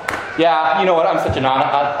 Oh, yeah, you know what? I'm such an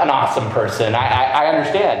awesome person. I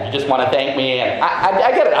understand. You just want to thank me, and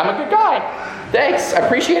I get it. I'm a good guy. Thanks. I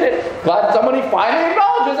appreciate it. Glad somebody finally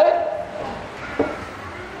acknowledges it.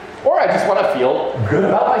 Or I just want to feel good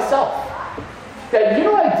about myself. Dad, you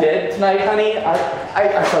know what I did tonight, honey?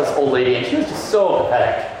 I saw this old lady, and she was just so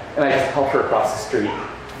pathetic. And I just helped her across the street.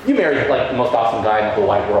 You married like the most awesome guy in the whole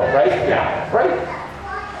wide world, right? Yeah, right?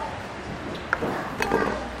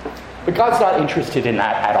 But God's not interested in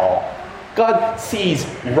that at all. God sees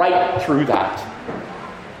right through that.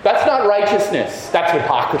 That's not righteousness. That's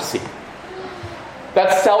hypocrisy.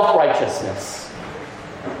 That's self-righteousness.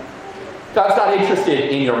 God's not interested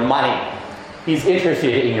in your money. He's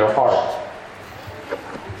interested in your heart.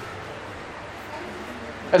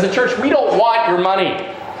 As a church, we don't want your money.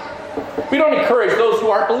 We don't encourage those who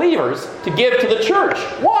aren't believers to give to the church.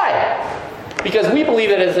 Why? Because we believe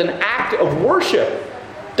it is an act of worship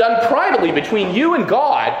done privately between you and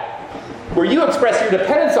God, where you express your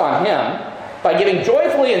dependence on Him by giving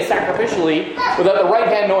joyfully and sacrificially without the right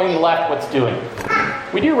hand knowing the left what's doing.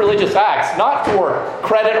 We do religious acts not for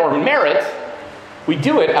credit or merit. We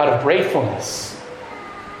do it out of gratefulness,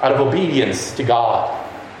 out of obedience to God.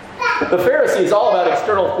 The Pharisee is all about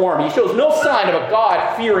external form. He shows no sign of a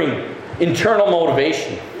God-fearing internal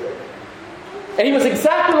motivation. And he was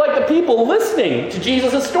exactly like the people listening to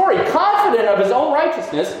Jesus' story, confident of his own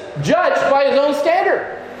righteousness, judged by his own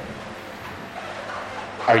standard.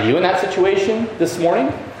 Are you in that situation this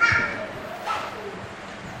morning?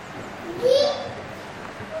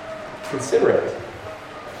 Consider it.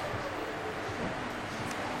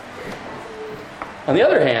 On the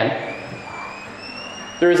other hand,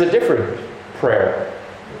 there is a different prayer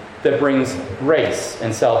that brings grace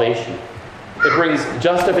and salvation. It brings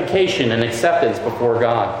justification and acceptance before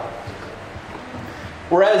God.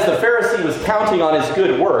 Whereas the Pharisee was counting on his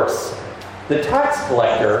good works, the tax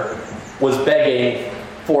collector was begging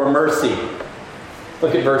for mercy.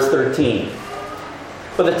 Look at verse 13.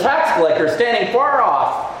 But the tax collector, standing far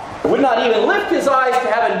off, would not even lift his eyes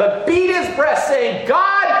to heaven, but beat his breast, saying,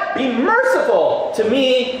 God, be merciful to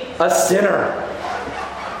me, a sinner.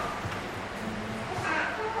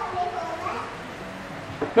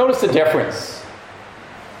 Notice the difference.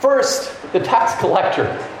 First, the tax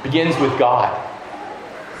collector begins with God,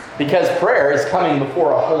 because prayer is coming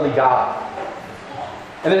before a holy God.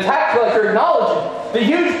 And the tax collector acknowledges the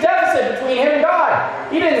huge deficit between him and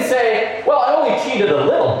God. He didn't say, well, I only cheated a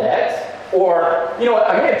little bit, or, you know what,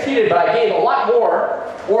 I may have cheated, but I gave a lot more,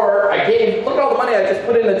 or I gave, look at all the money I just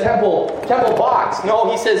put in the temple box. No,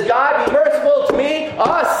 he says, God, be merciful to me,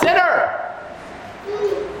 a sinner.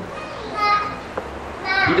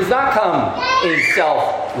 He does not come in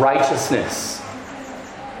self-righteousness.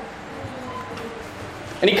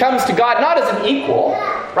 And he comes to God not as an equal,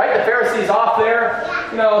 right? The Pharisee's off there,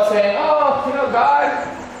 saying,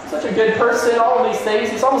 God, such a good person, all of these things.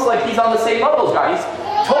 It's almost like he's on the same level as God. He's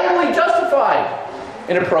totally justified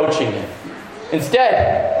in approaching him.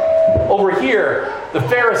 Instead, over here, the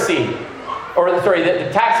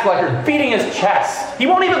tax collector beating his chest. He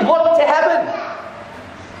won't even look to heaven.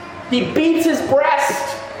 He beats his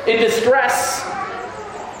breast in distress.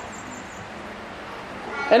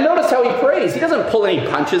 And notice how he prays. He doesn't pull any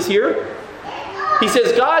punches here. He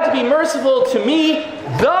says, God, to be merciful to me,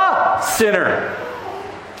 the sinner.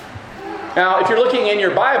 Now, if you're looking in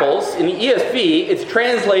your Bibles, in the ESV, it's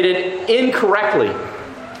translated incorrectly.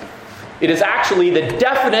 It is actually the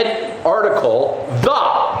definite article, the,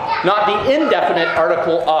 not the indefinite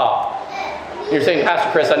article of. You're saying, Pastor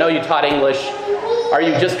Chris, I know you taught English Are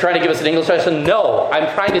you just trying to give us an English lesson? No,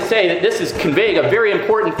 I'm trying to say that this is conveying a very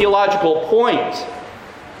important theological point.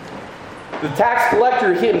 The tax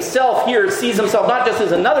collector himself here sees himself not just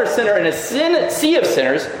as another sinner in a sea of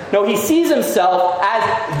sinners. No, he sees himself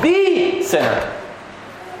as the sinner.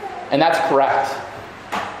 And that's correct.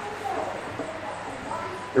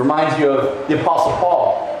 It reminds you of the Apostle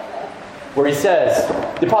Paul, where he says,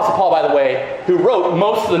 the Apostle Paul, by the way, who wrote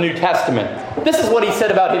most of the New Testament, this is what he said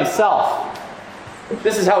about himself.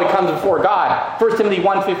 This is how he comes before God. 1 Timothy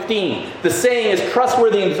 1:15. The saying is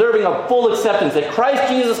trustworthy and deserving of full acceptance, that Christ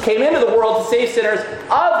Jesus came into the world to save sinners,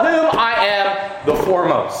 of whom I am the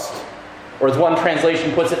foremost. Or as one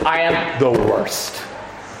translation puts it, I am the worst,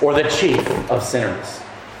 or the chief of sinners.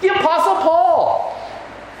 The Apostle Paul,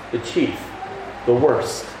 the chief, the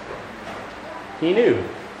worst. He knew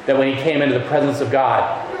that when he came into the presence of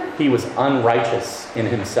God, he was unrighteous in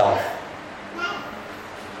himself.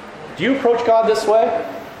 Do you approach God this way?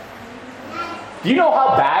 Do you know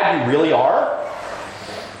how bad you really are?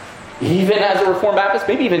 Even as a Reformed Baptist,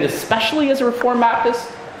 maybe even especially as a Reformed Baptist?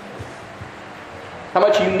 How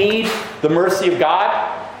much you need the mercy of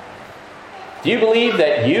God? Do you believe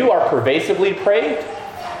that you are pervasively depraved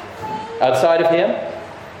outside of Him?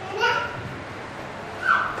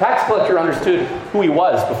 Tax collector understood who he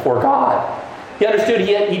was before God. He understood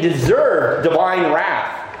he deserved divine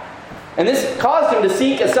wrath. And this caused him to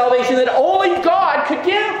seek a salvation that only God could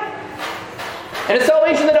give. And a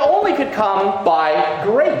salvation that only could come by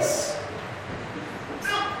grace.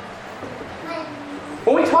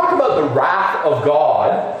 When we talk about the wrath of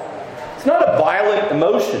God, it's not a violent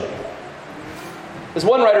emotion. As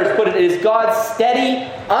one writer has put it, it is God's steady,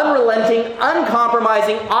 unrelenting,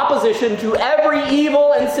 uncompromising opposition to every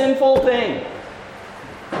evil and sinful thing.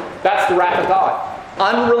 That's the wrath of God.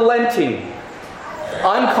 Unrelenting,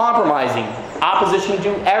 uncompromising opposition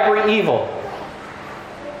to every evil.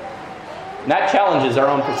 And that challenges our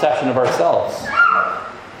own perception of ourselves.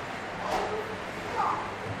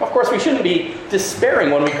 Of course, we shouldn't be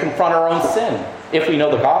despairing when we confront our own sin, if we know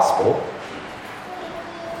the gospel.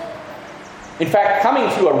 In fact, coming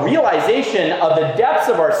to a realization of the depths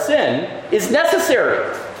of our sin is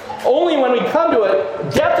necessary. Only when we come to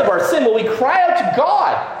a depth of our sin will we cry out to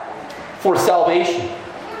God for salvation.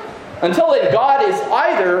 Until then, God is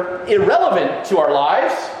either irrelevant to our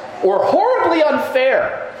lives or horribly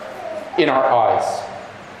unfair in our eyes.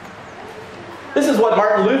 This is what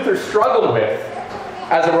Martin Luther struggled with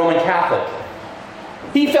as a Roman Catholic.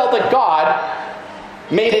 He felt that God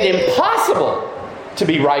made it impossible to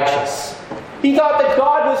be righteous. He thought that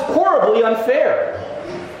God was horribly unfair,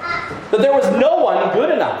 that there was no one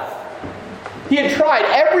good enough. He had tried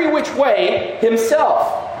every which way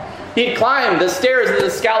himself. He had climbed the stairs of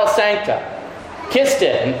the Scala Sancta, kissed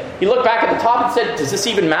it, and he looked back at the top and said, does this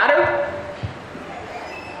even matter?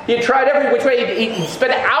 He had tried every which way. He'd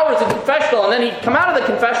spent hours in confessional, and then he'd come out of the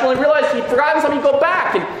confessional and realized he'd forgotten something, he'd go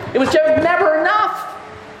back, and it was just never enough.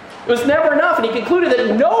 It was never enough, and he concluded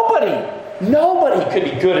that nobody could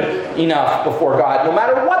be good enough before God, no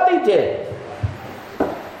matter what they did.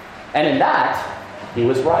 And in that, he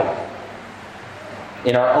was right.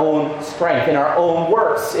 In our own strength, in our own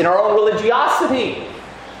works, in our own religiosity,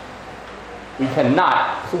 we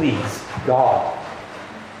cannot please God.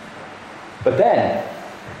 But then,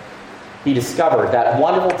 he discovered that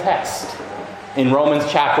wonderful text in Romans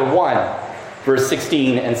chapter 1, verse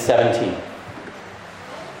 16 and 17.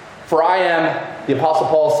 For I am, the Apostle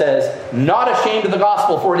Paul says, not ashamed of the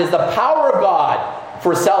gospel, for it is the power of God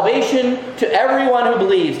for salvation to everyone who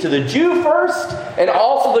believes, to the Jew first and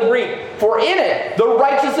also the Greek. For in it, the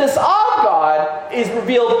righteousness of God is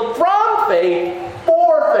revealed from faith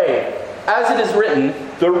for faith. As it is written,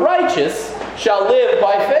 the righteous shall live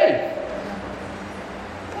by faith.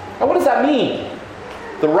 Now what does that mean?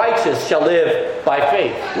 The righteous shall live by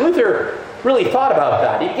faith. Luther really thought about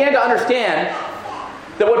that. He began to understand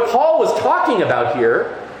that what Paul was talking about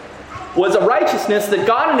here was a righteousness that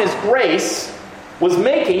God in His grace was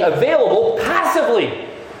making available passively.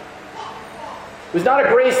 It was not a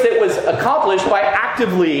grace that was accomplished by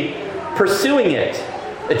actively pursuing it,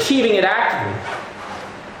 achieving it actively.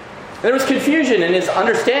 There was confusion in his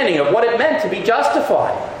understanding of what it meant to be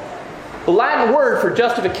justified. The Latin word for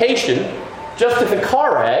justification,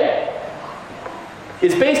 justificare,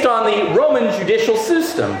 is based on the Roman judicial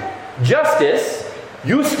system. Justus,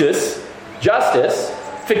 justice,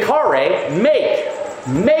 ficare,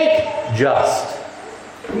 make just.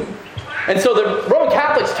 And so the Roman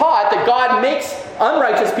Catholics taught that God makes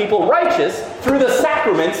unrighteous people righteous through the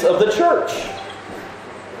sacraments of the church.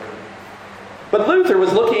 But Luther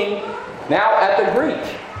was looking now at the Greek.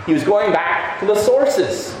 He was going back to the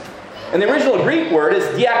sources. And the original Greek word is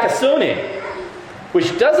diakasone,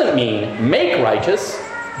 which doesn't mean make righteous,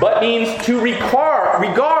 but means to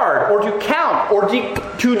regard, or to count, or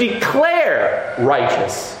to declare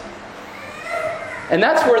righteous. And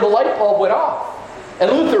that's where the light bulb went off. And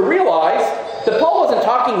Luther realized that Paul wasn't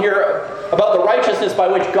talking here about the righteousness by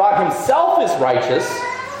which God himself is righteous,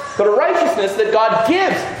 but a righteousness that God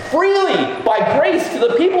gives freely by grace to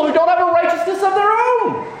the people who don't have a righteousness of their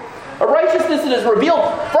own. A righteousness that is revealed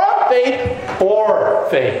from faith for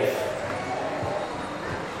faith.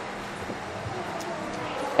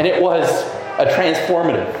 And it was a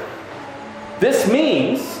transformative. This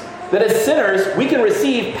means that as sinners, we can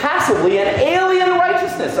receive passively an alien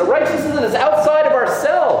righteousness, a righteousness that is outside of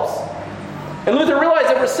ourselves. And Luther realized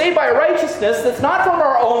that we're saved by a righteousness that's not from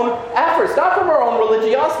our own efforts, not from our own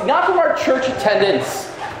religiosity, not from our church attendance,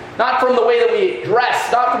 not from the way that we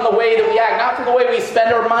dress, not from the way that we act, not from the way we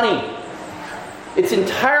spend our money. It's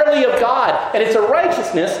entirely of God, and it's a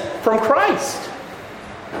righteousness from Christ.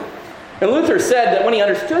 And Luther said that when he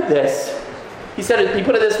understood this, he put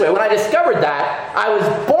it this way: when I discovered that, I was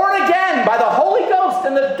born again by the Holy Ghost,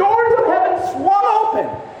 and the doors of heaven swung open,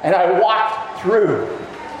 and I walked through.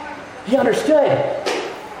 He understood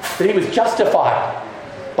that he was justified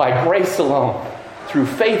by grace alone, through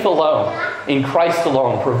faith alone, in Christ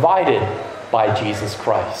alone, provided by Jesus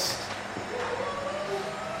Christ.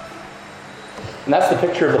 And that's the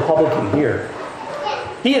picture of the publican here.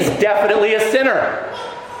 He is definitely a sinner.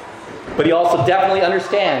 But he also definitely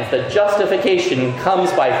understands that justification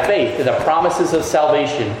comes by faith in the promises of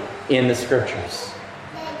salvation in the Scriptures.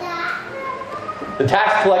 The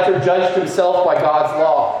tax collector judged himself by God's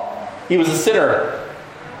law. He was a sinner.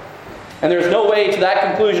 And there's no way to that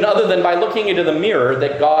conclusion other than by looking into the mirror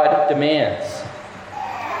that God demands.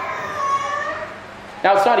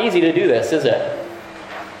 Now, it's not easy to do this, is it?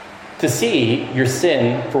 To see your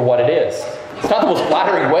sin for what it is. It's not the most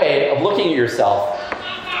flattering way of looking at yourself.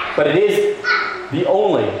 But it is the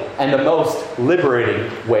only and the most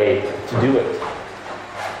liberating way to do it.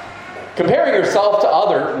 Comparing yourself to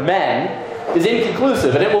other men is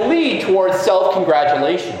inconclusive, and it will lead towards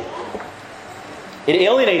self-congratulation. It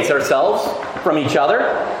alienates ourselves from each other,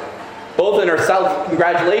 both in our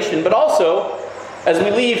self-congratulation, but also as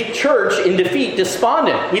we leave church in defeat,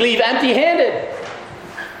 despondent. We leave empty-handed.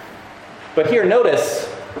 But here,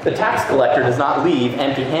 notice, the tax collector does not leave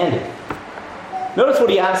empty-handed. Notice what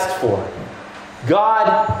he asked for.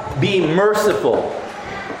 God, be merciful.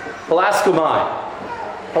 Hilaskomai.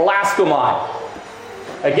 Hilaskomai.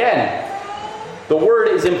 Again, the word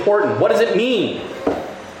is important. What does it mean?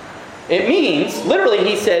 It means, literally,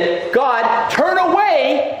 he said, God, turn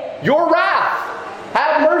away your wrath.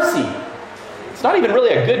 Have mercy. It's not even really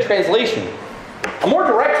a good translation. A more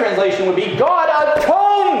direct translation would be, God,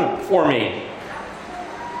 atone for me.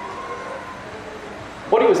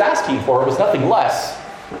 What he was asking for was nothing less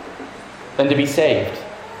than to be saved.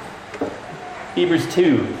 Hebrews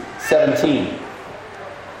 2:17.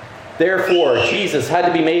 Therefore, Jesus had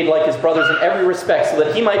to be made like his brothers in every respect, so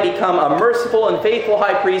that he might become a merciful and faithful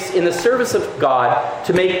high priest in the service of God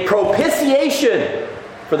to make propitiation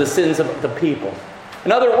for the sins of the people.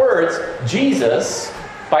 In other words, Jesus,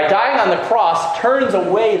 by dying on the cross, turns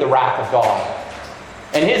away the wrath of God.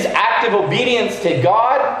 And his active obedience to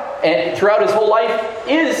God and throughout his whole life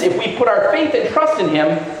is, if we put our faith and trust in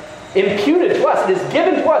him, imputed to us. It is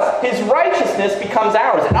given to us. His righteousness becomes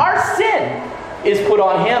ours. And our sin is put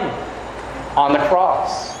on him on the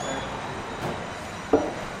cross.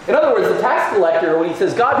 In other words, the tax collector, when he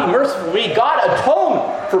says, God be merciful to me, God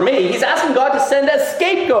atone for me, he's asking God to send a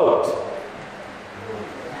scapegoat.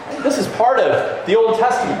 This is part of the Old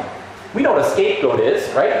Testament. We know what a scapegoat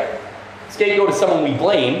is, right? Scapegoat is someone we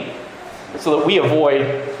blame so that we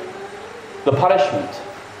avoid the punishment.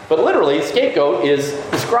 But literally, scapegoat is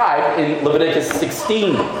described in Leviticus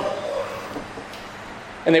 16.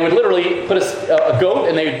 And they would literally put a goat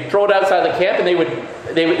and they would throw it outside the camp and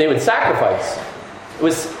they would sacrifice. It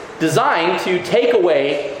was designed to take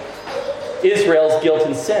away Israel's guilt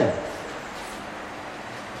and sin.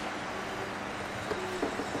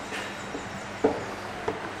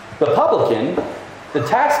 The publican, the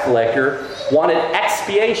tax collector, wanted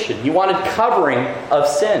expiation. He wanted covering of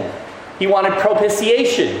sin. He wanted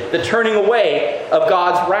propitiation, the turning away of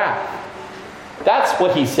God's wrath. That's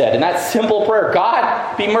what he said in that simple prayer.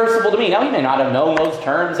 God, be merciful to me. Now, he may not have known those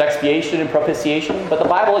terms, expiation and propitiation, but the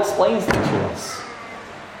Bible explains them to us.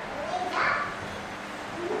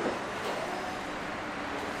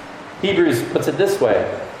 Hebrews puts it this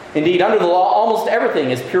way. Indeed, under the law, almost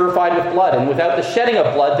everything is purified with blood, and without the shedding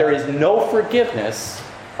of blood, there is no forgiveness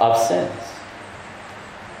of sins.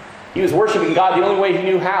 He was worshiping God the only way he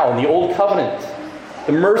knew how, in the Old Covenant.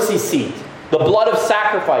 The mercy seat, the blood of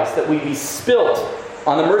sacrifice that would be spilt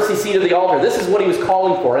on the mercy seat of the altar. This is what he was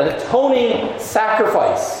calling for, an atoning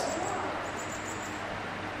sacrifice.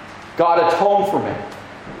 God atoned for him.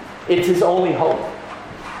 It's his only hope.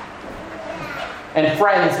 And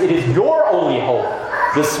friends, it is your only hope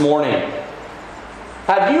this morning.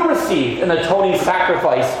 Have you received an atoning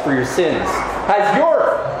sacrifice for your sins? Has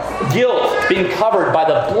your guilt been covered by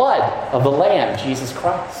the blood of the Lamb, Jesus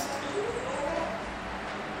Christ?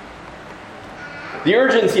 The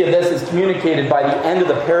urgency of this is communicated by the end of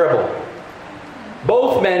the parable.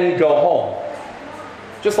 Both men go home,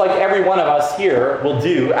 just like every one of us here will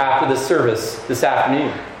do after the service this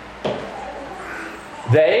afternoon.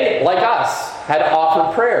 They, like us, had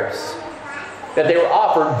offered prayers, that they were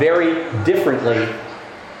offered very differently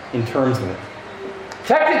in terms of it.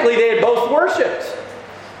 Technically, they had both worshipped.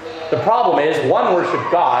 The problem is, one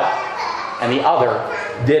worshipped God and the other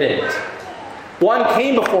didn't. One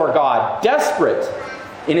came before God desperate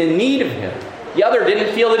and in need of him. The other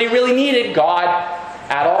didn't feel that he really needed God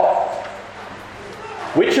at all.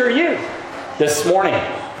 Which are you this morning?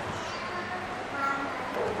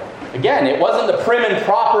 Again, it wasn't the prim and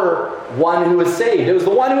proper one who was saved. It was the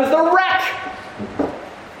one who was the wreck.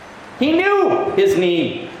 He knew his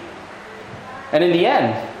need. And in the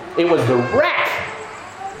end, it was the wreck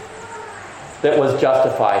that was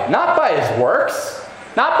justified. Not by his works,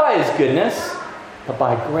 not by his goodness, but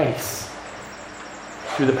by grace.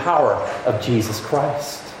 Through the power of Jesus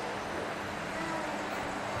Christ.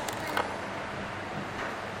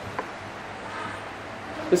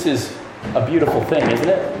 This is a beautiful thing, isn't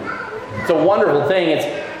it? It's a wonderful thing.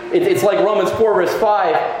 It's like Romans 4 verse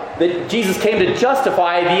 5, that Jesus came to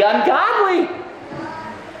justify the ungodly.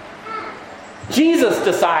 Jesus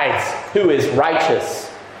decides who is righteous.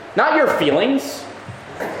 Not your feelings.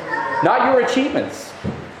 Not your achievements.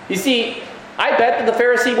 You see, I bet that the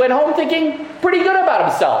Pharisee went home thinking pretty good about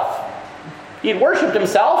himself. He had worshipped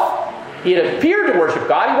himself. He had appeared to worship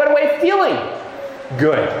God. He went away feeling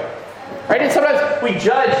good. Right? And sometimes we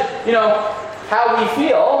judge, how we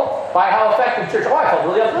feel by how effective church. Oh, I felt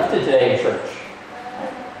really uplifted today in church.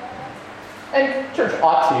 And church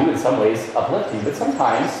ought to, in some ways, uplift you, but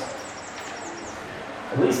sometimes,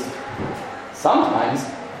 at least sometimes,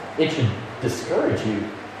 it should discourage you.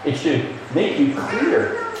 It should make you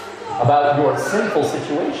clear about your sinful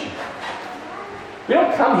situation. We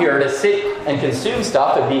don't come here to sit and consume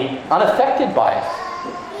stuff and be unaffected by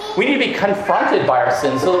it. We need to be confronted by our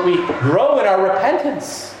sins so that we grow in our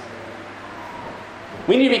repentance.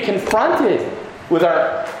 We need to be confronted with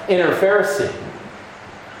our inner Pharisee.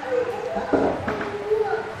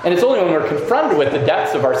 And it's only when we're confronted with the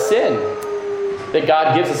depths of our sin that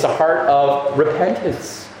God gives us a heart of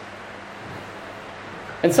repentance.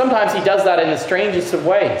 And sometimes he does that in the strangest of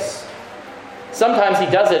ways. Sometimes he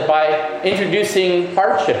does it by introducing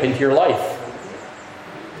hardship into your life.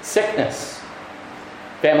 Sickness,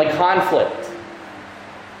 family conflict,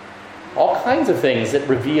 all kinds of things that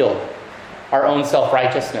reveal our own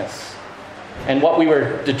self-righteousness. And what we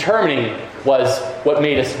were determining was what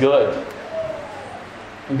made us good.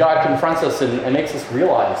 And God confronts us and makes us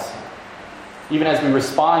realize, even as we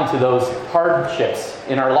respond to those hardships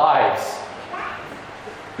in our lives,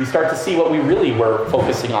 we start to see what we really were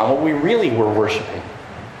focusing on, what we really were worshiping.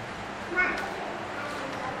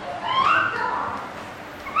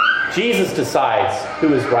 Jesus decides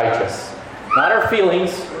who is righteous, not our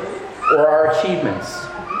feelings or our achievements.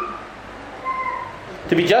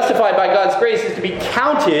 To be justified by God's grace is to be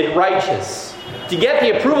counted righteous, to get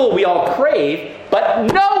the approval we all crave, but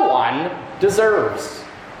no one deserves.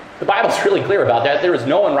 The Bible's really clear about that. There is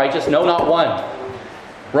no one righteous, no, not one.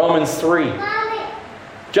 Romans 3.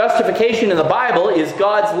 Justification in the Bible is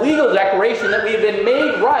God's legal declaration that we have been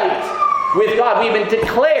made right with God. We've been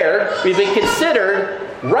declared, we've been considered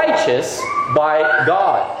righteous by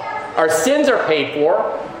God. Our sins are paid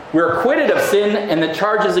for. We're acquitted of sin and the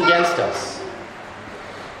charges against us.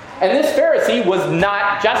 And this Pharisee was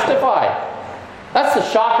not justified. That's the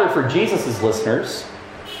shocker for Jesus' listeners.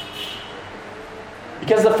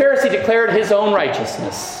 Because the Pharisee declared his own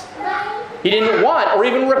righteousness. He didn't want or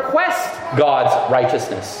even request God's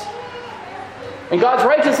righteousness. And God's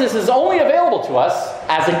righteousness is only available to us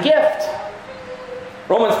as a gift.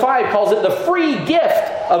 Romans 5 calls it the free gift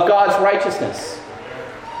of God's righteousness.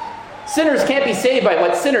 Sinners can't be saved by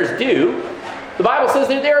what sinners do. The Bible says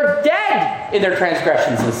that they are dead in their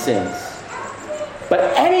transgressions and sins.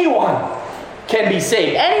 But anyone can be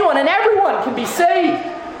saved. Anyone and everyone can be saved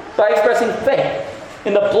by expressing faith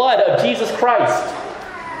in the blood of Jesus Christ,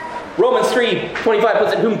 Romans 3:25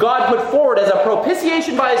 puts it, whom God put forward as a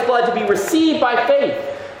propitiation by his blood to be received by faith.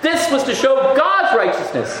 This was to show God's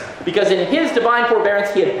righteousness, because in his divine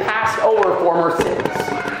forbearance he had passed over former sins.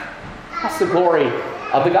 That's the glory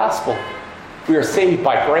of the gospel. We are saved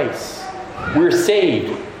by grace. We are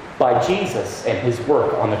saved by Jesus and his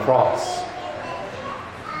work on the cross.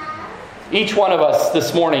 Each one of us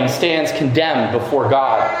this morning stands condemned before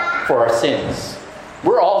God for our sins.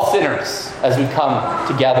 We're all sinners as we come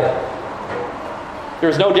together.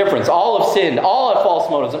 There's no difference. All have sinned, all have false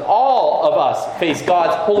motives, and all of us face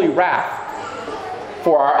God's holy wrath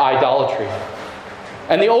for our idolatry.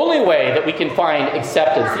 And the only way that we can find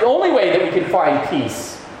acceptance, the only way that we can find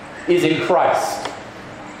peace, is in Christ.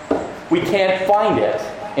 We can't find it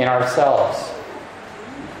in ourselves.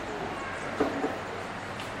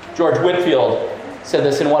 George Whitefield said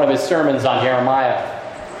this in one of his sermons on Jeremiah.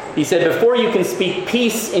 He said, before you can speak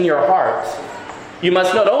peace in your heart, you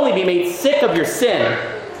must not only be made sick of your sin,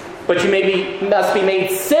 but you must be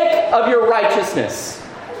made sick of your righteousness.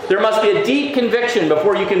 There must be a deep conviction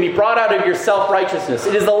before you can be brought out of your self-righteousness.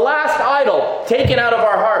 It is the last idol taken out of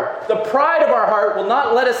our heart. The pride of our heart will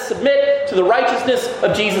not let us submit to the righteousness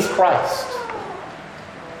of Jesus Christ.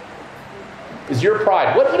 Is your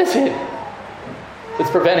pride, what is it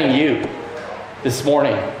that's preventing you this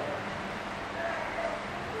morning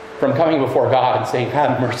from coming before God and saying,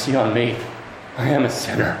 have mercy on me. I am a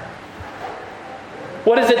sinner.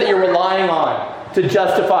 What is it that you're relying on to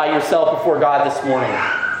justify yourself before God this morning?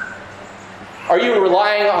 Are you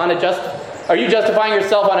justifying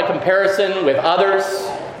yourself on a comparison with others?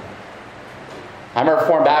 I'm a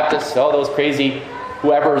Reformed Baptist, those crazy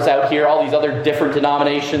whoever's out here, all these other different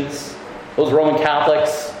denominations, those Roman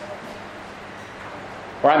Catholics.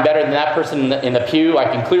 Or I'm better than that person in the pew. I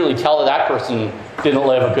can clearly tell that person didn't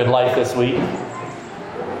live a good life this week.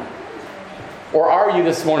 Or are you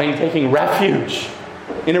this morning taking refuge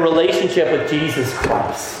in a relationship with Jesus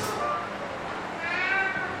Christ?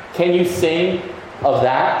 Can you sing of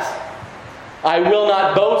that? I will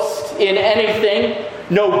not boast in anything,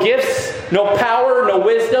 no gifts, no power, no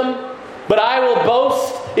wisdom, but I will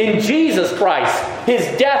boast in Jesus Christ, his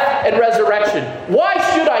death and resurrection. Why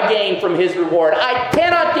should I gain from his reward? I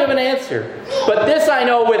cannot give an answer, but this I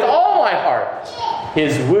know with all my heart.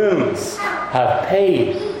 His wounds have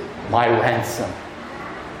paid my ransom.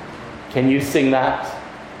 Can you sing that?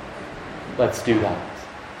 Let's do that.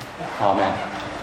 Amen.